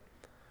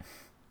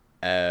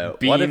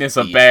 Bean is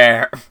a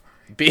bear.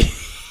 Bean.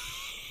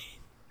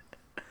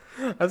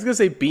 I was gonna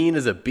say Bean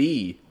is a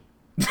bee.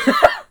 No,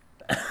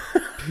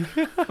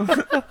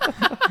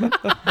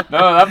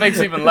 that makes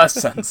even less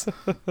sense.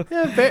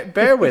 Yeah,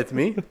 bear with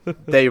me.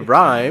 They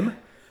rhyme,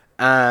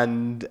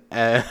 and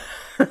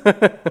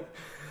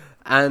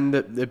And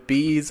the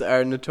bees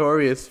are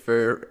notorious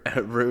for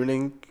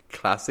ruining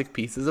classic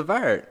pieces of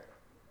art.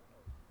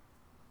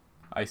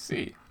 I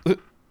see.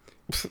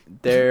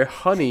 Their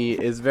honey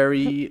is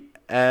very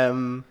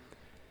bad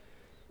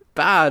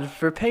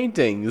for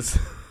paintings.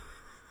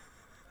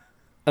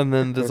 And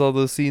then there's all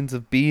those scenes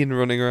of Bean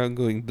running around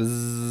going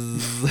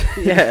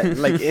bzzz. Yeah,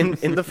 like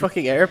in the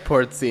fucking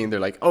airport scene, they're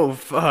like, "Oh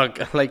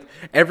fuck!" Like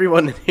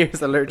everyone in here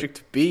is allergic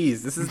to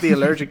bees. This is the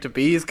allergic to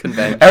bees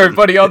convention.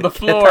 Everybody on the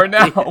floor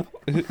now.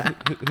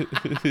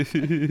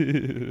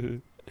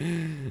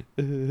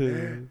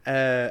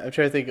 I'm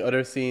trying to think of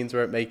other scenes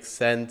where it makes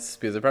sense,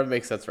 because it probably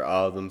makes sense for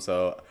all of them.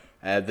 So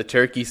the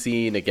turkey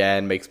scene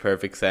again makes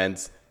perfect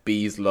sense.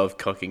 Bees love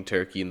cooking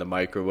turkey in the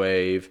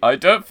microwave. I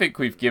don't think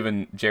we've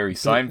given Jerry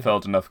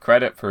Seinfeld enough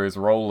credit for his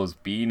role as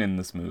Bean in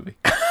this movie.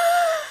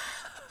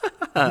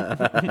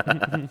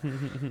 I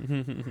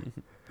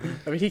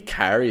mean, he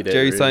carried it.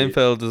 Jerry really.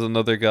 Seinfeld is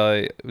another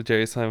guy.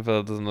 Jerry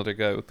Seinfeld is another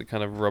guy with the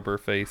kind of rubber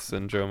face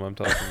syndrome I'm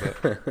talking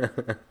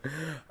about.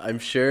 I'm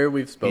sure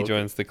we've He spoken.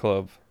 joins the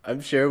club. I'm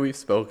sure we've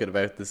spoken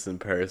about this in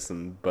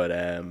person,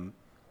 but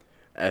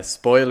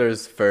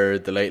spoilers for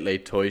the Late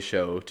Late Toy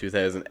Show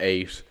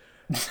 2008.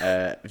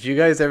 Did you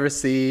guys ever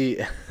see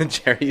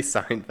Jerry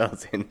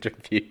Seinfeld's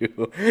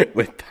interview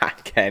with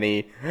Pat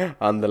Kenny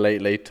on the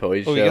Late Late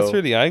Toy Show? Oh, he gets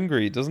really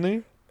angry, doesn't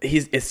he?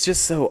 It's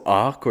just so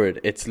awkward.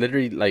 It's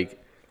literally like,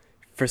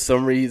 for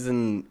some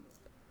reason,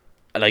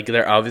 like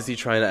they're obviously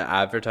trying to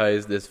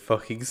advertise this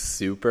fucking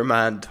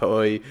Superman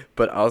toy,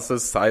 but also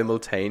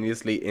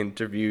simultaneously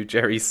interview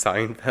Jerry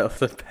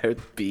Seinfeld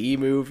about B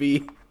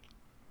movie.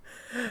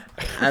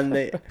 And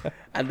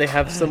they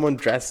have someone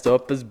dressed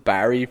up as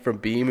Barry from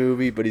B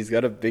movie, but he's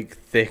got a big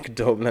thick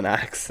Dublin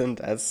accent.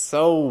 It's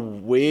so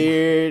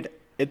weird.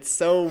 It's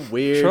so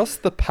weird.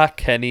 Trust the Pat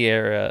Kenny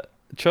era.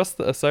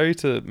 Sorry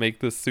to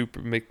make this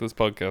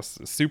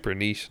podcast super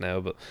niche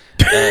now, but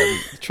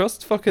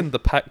trust fucking the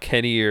Pat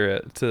Kenny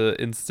era to,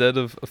 instead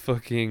of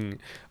fucking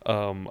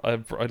I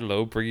don't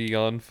know, bringing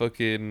on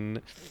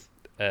fucking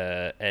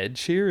Ed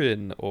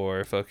Sheeran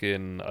or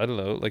fucking, I don't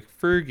know, like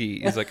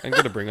Fergie. He's like, I'm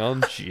gonna bring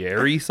on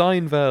Jerry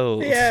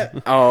Seinfeld. Yeah.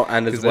 Oh,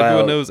 and as well,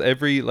 everyone knows,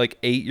 every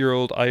like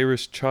 8-year-old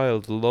Irish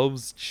child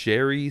loves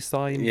Jerry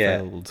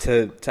Seinfeld.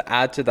 Yeah. To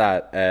add to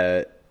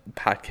that,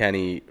 Pat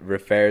Kenny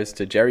refers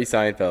to Jerry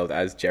Seinfeld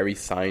as Jerry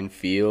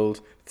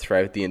Seinfeld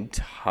throughout the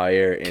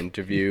entire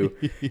interview.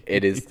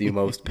 It is the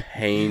most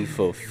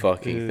painful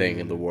fucking thing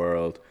in the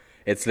world.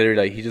 It's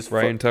literally like he just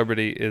Ryan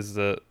Tuberty is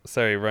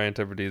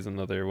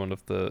another one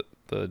of the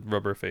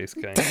rubber face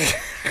gang.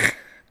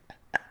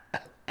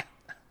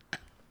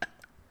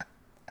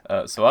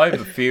 So I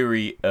have a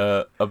theory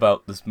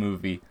about this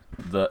movie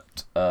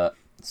that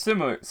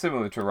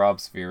similar to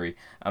Rob's theory,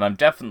 and I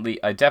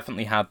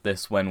definitely had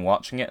this when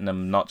watching it, and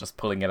I'm not just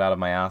pulling it out of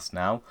my ass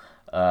now.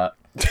 But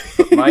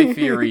my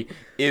theory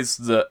is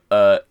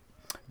that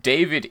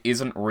David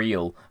isn't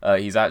real.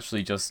 He's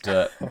actually just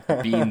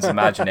Bean's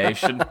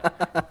imagination.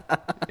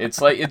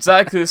 It's like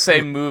exactly the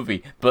same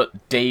movie,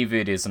 but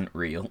David isn't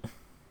real.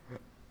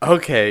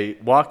 Okay,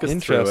 walk us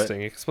through it.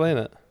 Interesting. Explain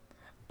it.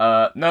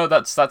 No,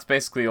 that's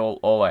basically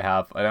all I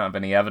have. I don't have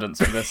any evidence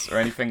for this or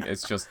anything.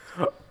 It's just,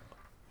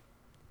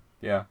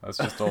 yeah, that's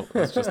just all.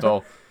 That's just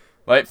all.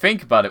 Like,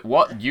 think about it.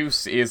 What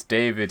use is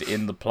David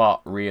in the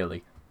plot,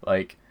 really?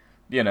 Like,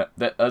 you know,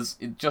 that as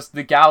just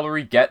the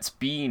gallery gets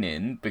Bean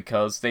in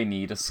because they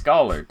need a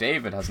scholar.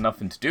 David has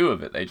nothing to do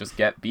with it. They just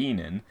get Bean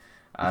in,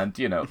 and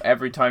you know,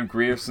 every time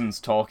Grierson's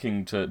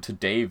talking to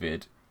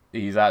David,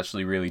 he's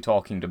actually really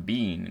talking to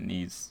Bean, and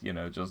he's, you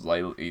know, just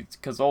like,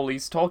 because all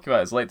he's talking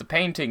about is like the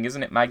painting,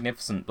 isn't it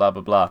magnificent, blah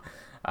blah blah,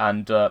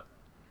 and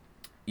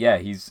yeah,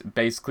 he's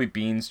basically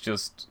Bean's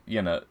just,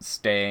 you know,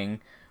 staying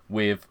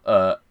with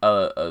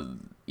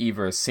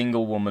either a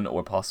single woman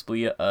or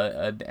possibly an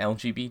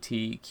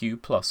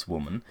LGBTQ plus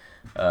woman,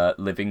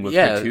 living with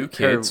her 2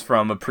 kids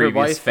from a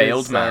previous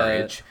failed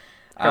marriage.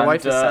 Her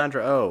wife is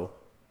Sandra Oh.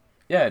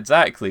 Yeah,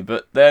 exactly.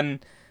 But then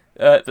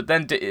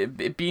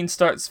Bean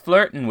starts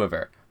flirting with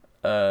her,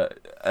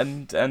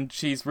 and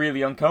she's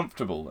really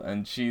uncomfortable,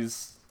 and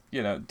she's,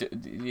 you know,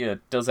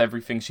 does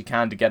everything she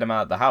can to get him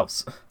out of the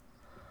house.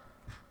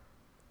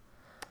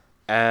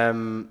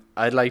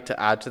 I'd like to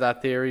add to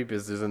that theory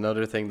because there's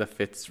another thing that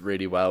fits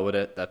really well with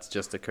it that's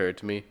just occurred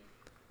to me.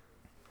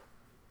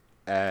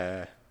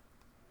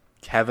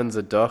 Kevin's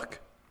a duck.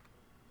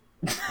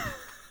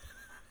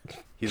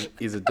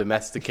 He's a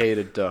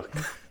domesticated duck.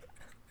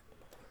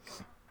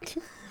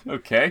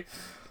 Okay.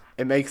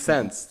 It makes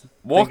sense.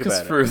 Walk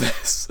us through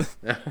this.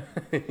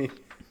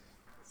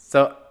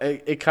 So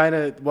it kind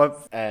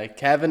of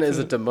Kevin is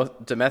a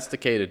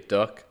domesticated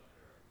duck.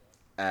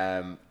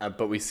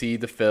 But we see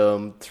the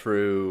film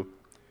through,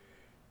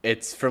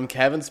 it's from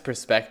Kevin's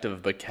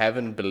perspective, but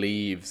Kevin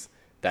believes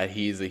that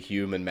he's a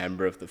human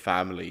member of the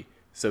family,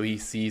 so he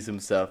sees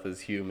himself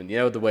as human. You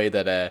know, the way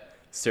that a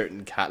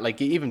certain cat,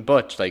 like even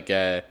Butch, like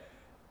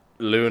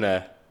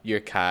Luna,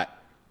 your cat,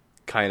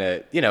 kind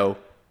of, you know,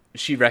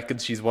 she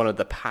reckons she's one of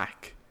the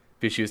pack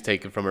because she was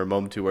taken from her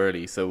mum too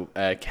early. So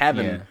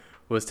Kevin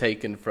was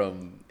taken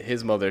from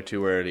his mother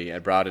too early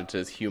and brought into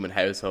his human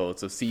household,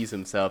 so sees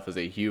himself as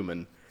a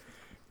human.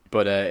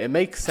 But it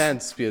makes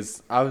sense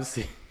because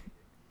obviously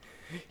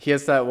he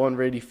has that one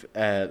really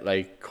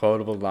like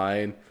quotable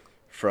line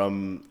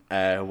from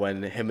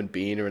when him and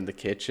Bean are in the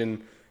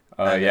kitchen.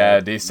 Oh yeah,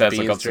 he says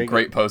I got some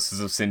great posters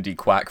of Cindy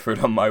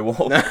Quackford on my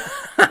wall.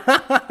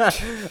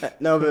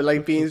 No, but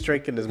like Bean's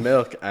drinking his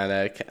milk,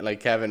 and like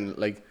Kevin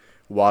like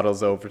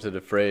waddles over to the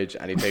fridge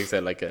and he takes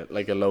out like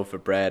a loaf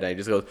of bread and he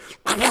just goes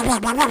and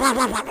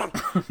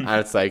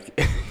it's like,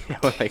 you know,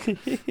 like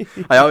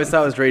I always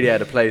thought it was really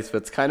out of place,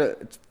 but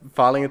it's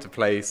falling into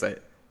place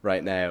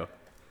right now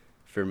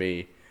for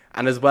me.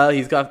 And as well,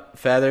 he's got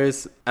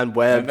feathers and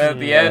webs. And then at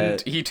the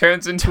end, he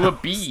turns into a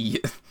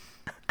bee.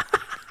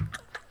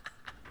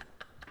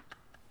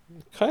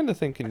 Kind of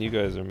thinking you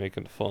guys are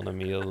making fun of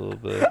me a little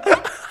bit.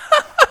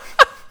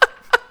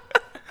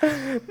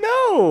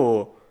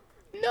 No,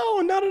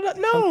 not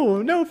at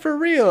all. No, for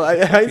real.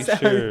 I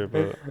sure,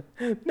 but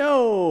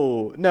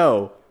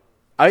no.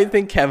 I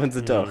think Kevin's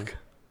a duck.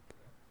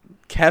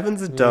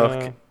 Kevin's a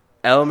duck. Yeah.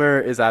 Elmer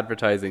is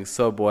advertising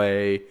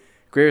Subway.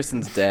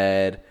 Grierson's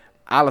dead.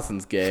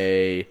 Allison's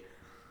gay.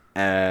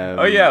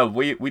 Oh yeah,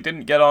 we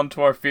didn't get on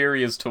to our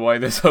theory as to why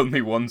there's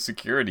only one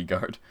security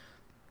guard.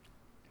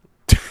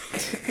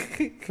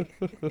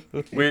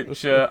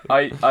 Which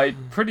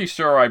I'm pretty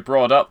sure I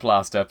brought up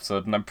last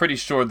episode, and I'm pretty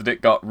sure that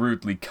it got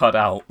rudely cut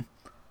out.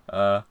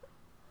 No,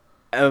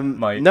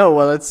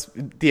 well, it's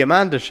the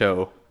Amanda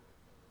Show.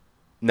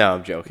 No,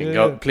 I'm joking.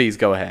 Yeah. Please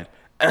go ahead.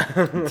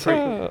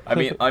 I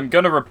mean, I'm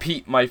gonna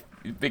repeat my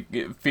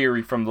big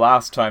theory from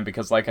last time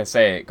because, like I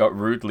say, it got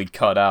rudely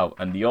cut out,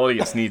 and the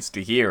audience needs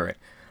to hear it.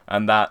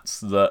 And that's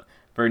that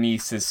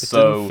Bernice is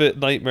didn't fit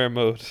nightmare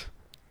mode.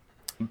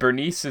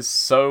 Bernice is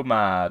so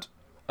mad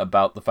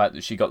about the fact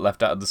that she got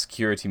left out of the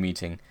security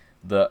meeting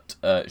that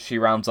she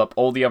rounds up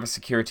all the other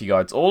security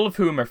guards, all of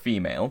whom are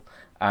female,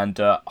 and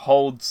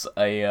holds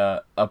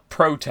a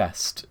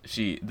protest.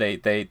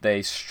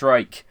 They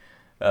strike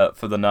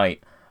for the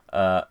night,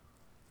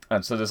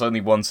 and so there's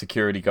only one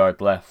security guard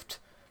left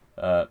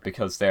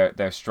because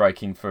they're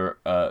striking for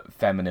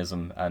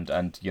feminism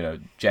and you know,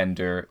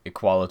 gender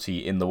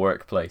equality in the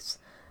workplace.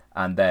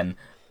 And then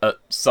at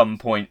some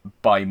point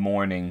by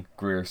morning,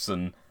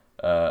 Grierson,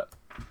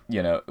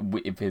 you know,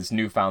 with his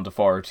newfound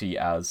authority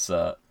as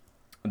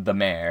the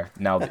mayor,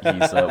 now that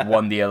he's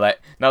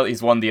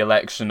won the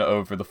election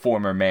over the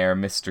former mayor,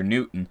 Mr.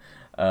 Newton,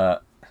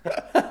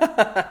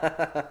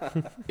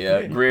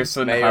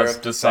 Grierson has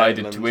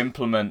decided to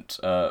implement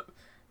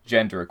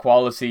gender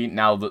equality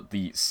now that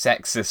the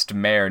sexist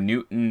Mayor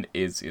Newton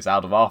is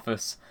out of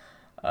office,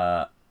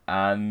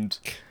 and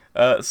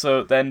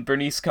so then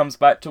Bernice comes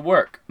back to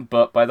work,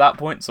 but by that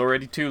point it's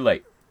already too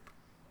late.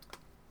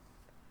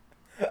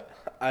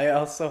 I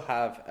also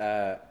have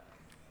a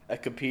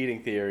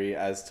competing theory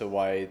as to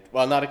why,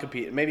 well, not a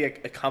competing, maybe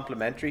a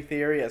complementary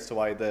theory as to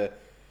why the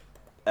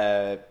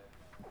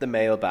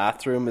male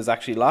bathroom is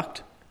actually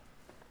locked,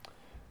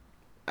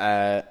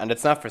 and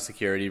it's not for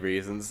security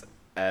reasons.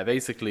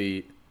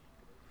 Basically,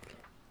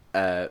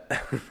 Mr.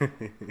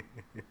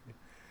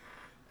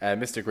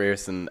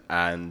 Grierson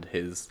and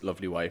his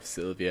lovely wife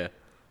Sylvia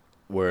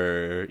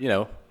were, you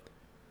know,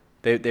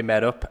 they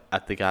met up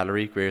at the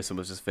gallery. Grierson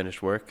was just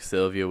finished work.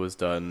 Sylvia was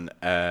done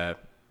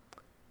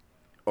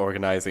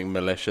organising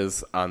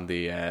militias on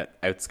the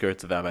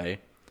outskirts of LA,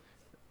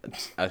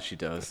 as she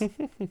does.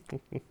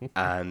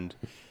 And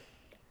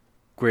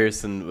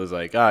Grierson was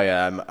like, "Oh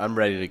yeah, I'm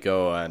ready to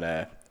go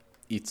and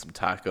eat some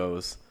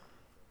tacos."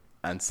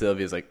 And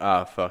Sylvia's like,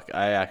 "Oh fuck,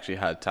 I actually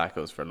had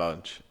tacos for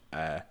lunch.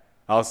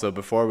 Also,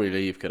 before we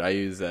leave, could I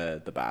use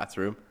the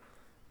bathroom?"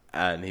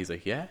 And he's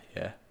like, "Yeah."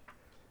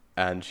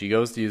 And she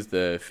goes to use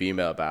the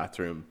female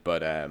bathroom,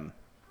 but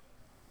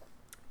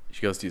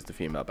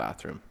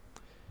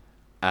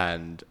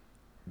and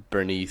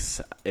Bernice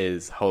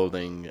is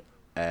holding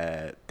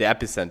the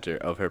epicenter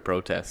of her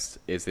protest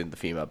is in the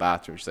female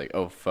bathroom. She's like,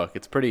 "Oh fuck,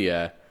 it's pretty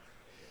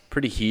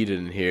heated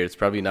in here. It's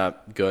probably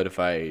not good if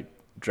I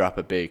drop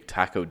a big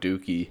taco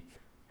dookie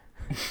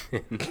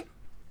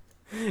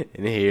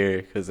in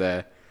here, because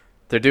they're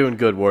doing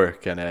good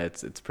work, and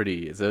it's a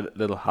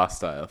little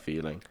hostile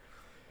feeling."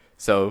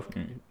 So,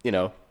 you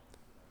know,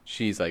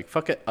 she's like,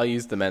 "Fuck it, I'll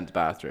use the men's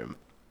bathroom,"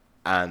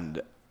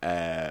 and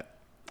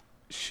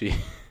she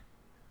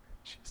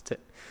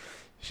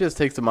just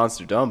takes a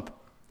monster dump,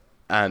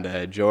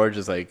 and George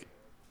is like,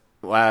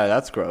 "Wow,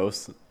 that's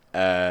gross.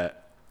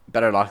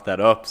 Better lock that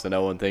up so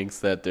no one thinks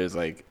that there's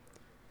like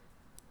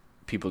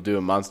people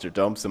doing monster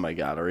dumps in my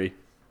gallery.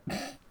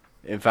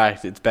 In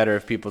fact, it's better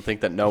if people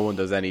think that no one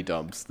does any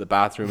dumps. The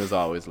bathroom is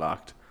always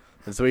locked."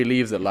 And so he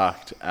leaves it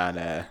locked,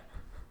 and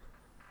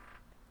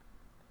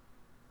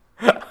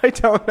I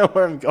don't know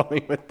where I'm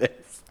going with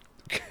this.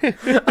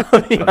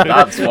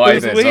 That's why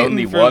there's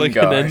only one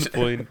guard.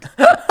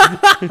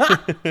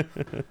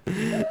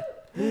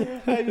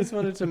 I just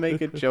wanted to make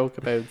a joke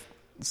about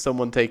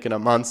someone taking a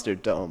monster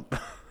dump.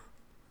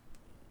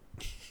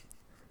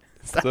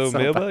 So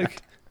mailbag?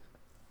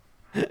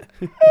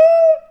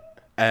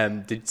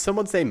 Did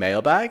someone say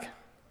mailbag?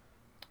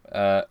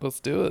 Let's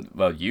do it.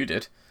 Well, you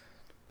did.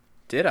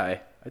 Did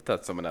I? I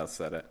thought someone else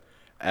said it.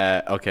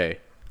 Okay.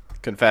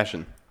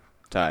 Confession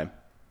time.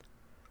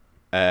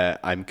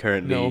 I'm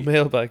currently... No,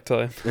 mailbag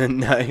time.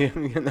 No, you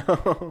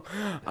know,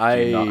 Do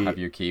you not have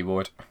your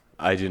keyboard?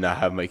 I do not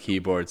have my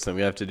keyboard, so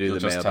we have to do You'll the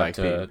just mailbag have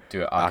to theme.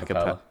 do it a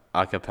cappella.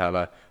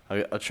 Acapella.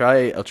 I'll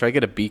try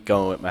get a beat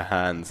going with my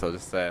hands. I'll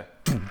just It's the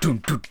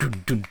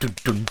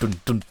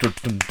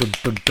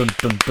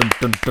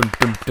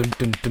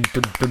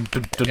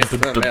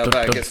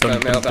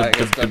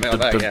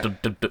mailbag, yeah.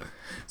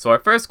 So our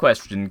first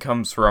question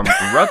comes from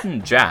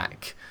Rudden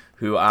Jack,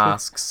 who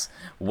asks,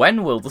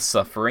 "When will the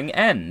suffering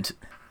end?"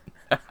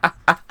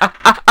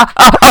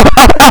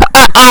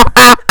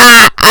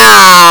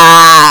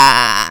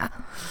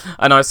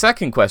 And our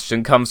second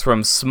question comes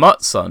from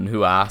Smutson,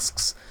 who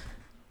asks,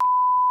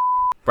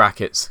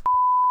 brackets,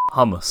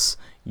 hummus,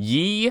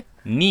 ye,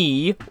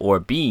 knee, or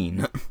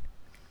bean?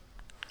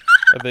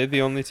 Are they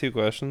the only two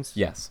questions?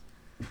 Yes.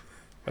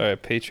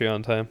 Alright,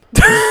 Patreon time.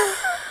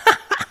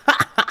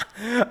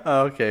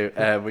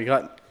 Okay, we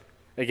got...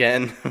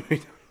 Again...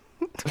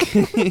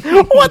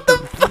 What the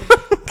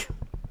fuck?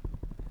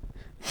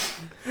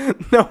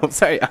 No,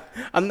 sorry.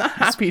 I'm not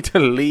happy to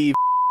leave.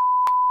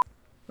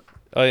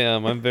 I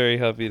am. I'm very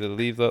happy to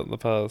leave that in the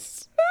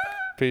past.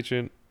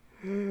 Patreon.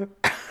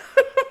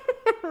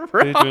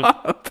 Patreon.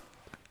 Rob.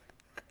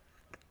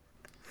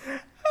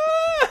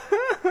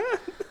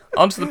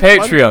 Onto the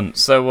Patreon.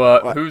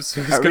 So, who's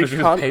Are going to we do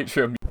the con-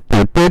 Patreon?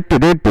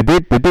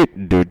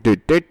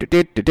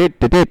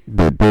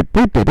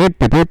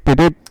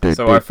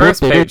 So our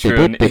first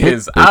patron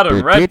is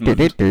Adam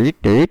Redmond.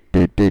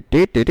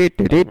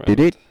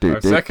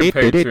 Our second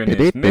patron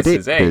is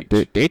Mrs. H.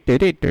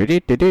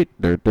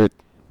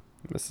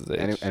 Mrs.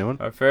 H. Anyone?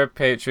 Our third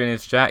patron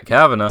is Jack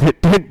Kavanagh.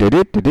 And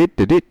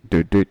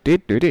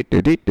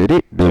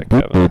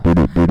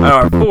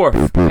our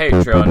fourth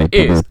patron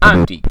is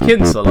Andy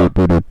Kinsella.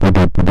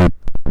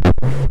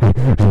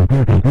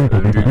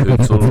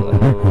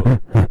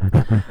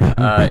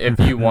 If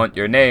you want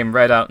your name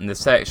read out in the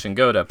section,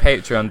 go to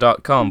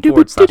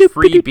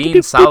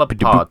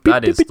patreon.com/freebeansalapod.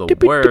 That is the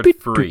word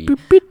free.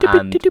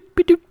 And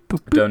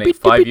donate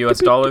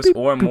 $5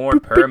 or more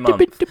per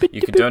month.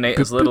 You can donate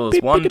as little as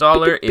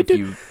 $1 if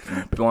you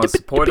want to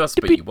support us,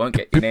 but you won't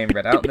get your name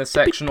read out in this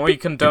section, or you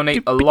can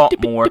donate a lot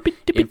more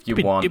if you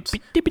want.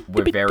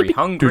 We're very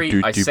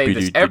hungry. I say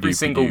this every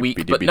single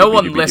week, but no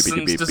one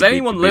listens. Does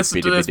anyone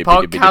listen to this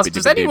podcast?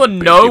 Does anyone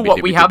know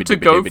what we have to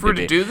go through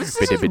to do this?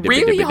 This is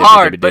really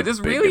hard. Like,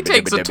 this really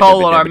takes a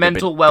toll on our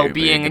mental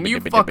well-being, and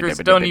you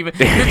fuckers don't even.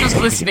 You're just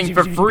listening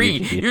for free.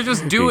 You're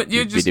just doing.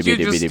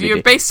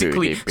 You're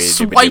basically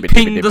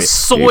swiping the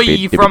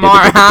soy from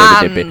our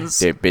hands.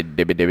 That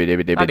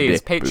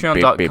is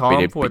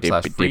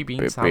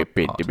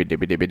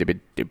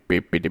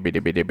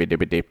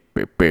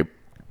patreon.com/freebeansalapod.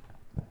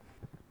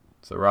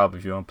 So Rob,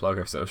 if you want to plug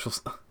our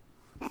socials.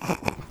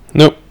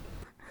 Nope.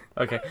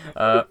 Okay.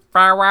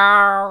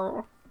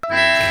 Farewell.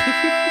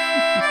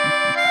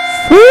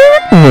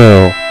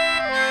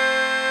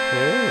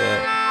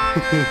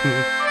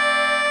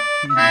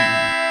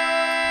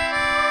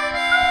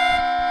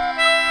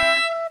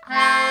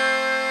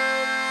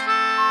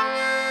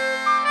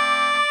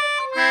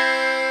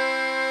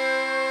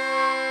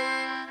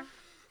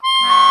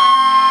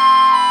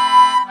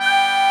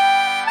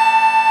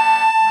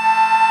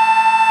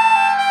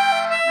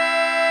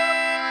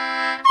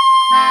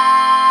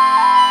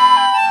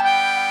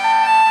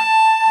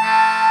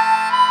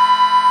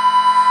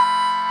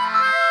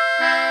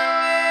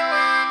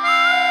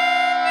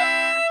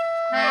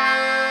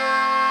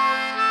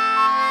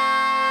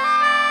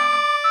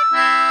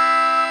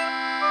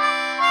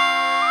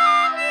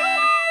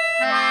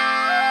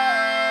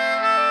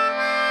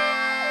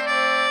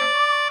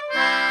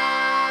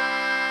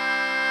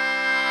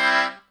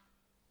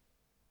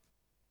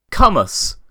 Hummus.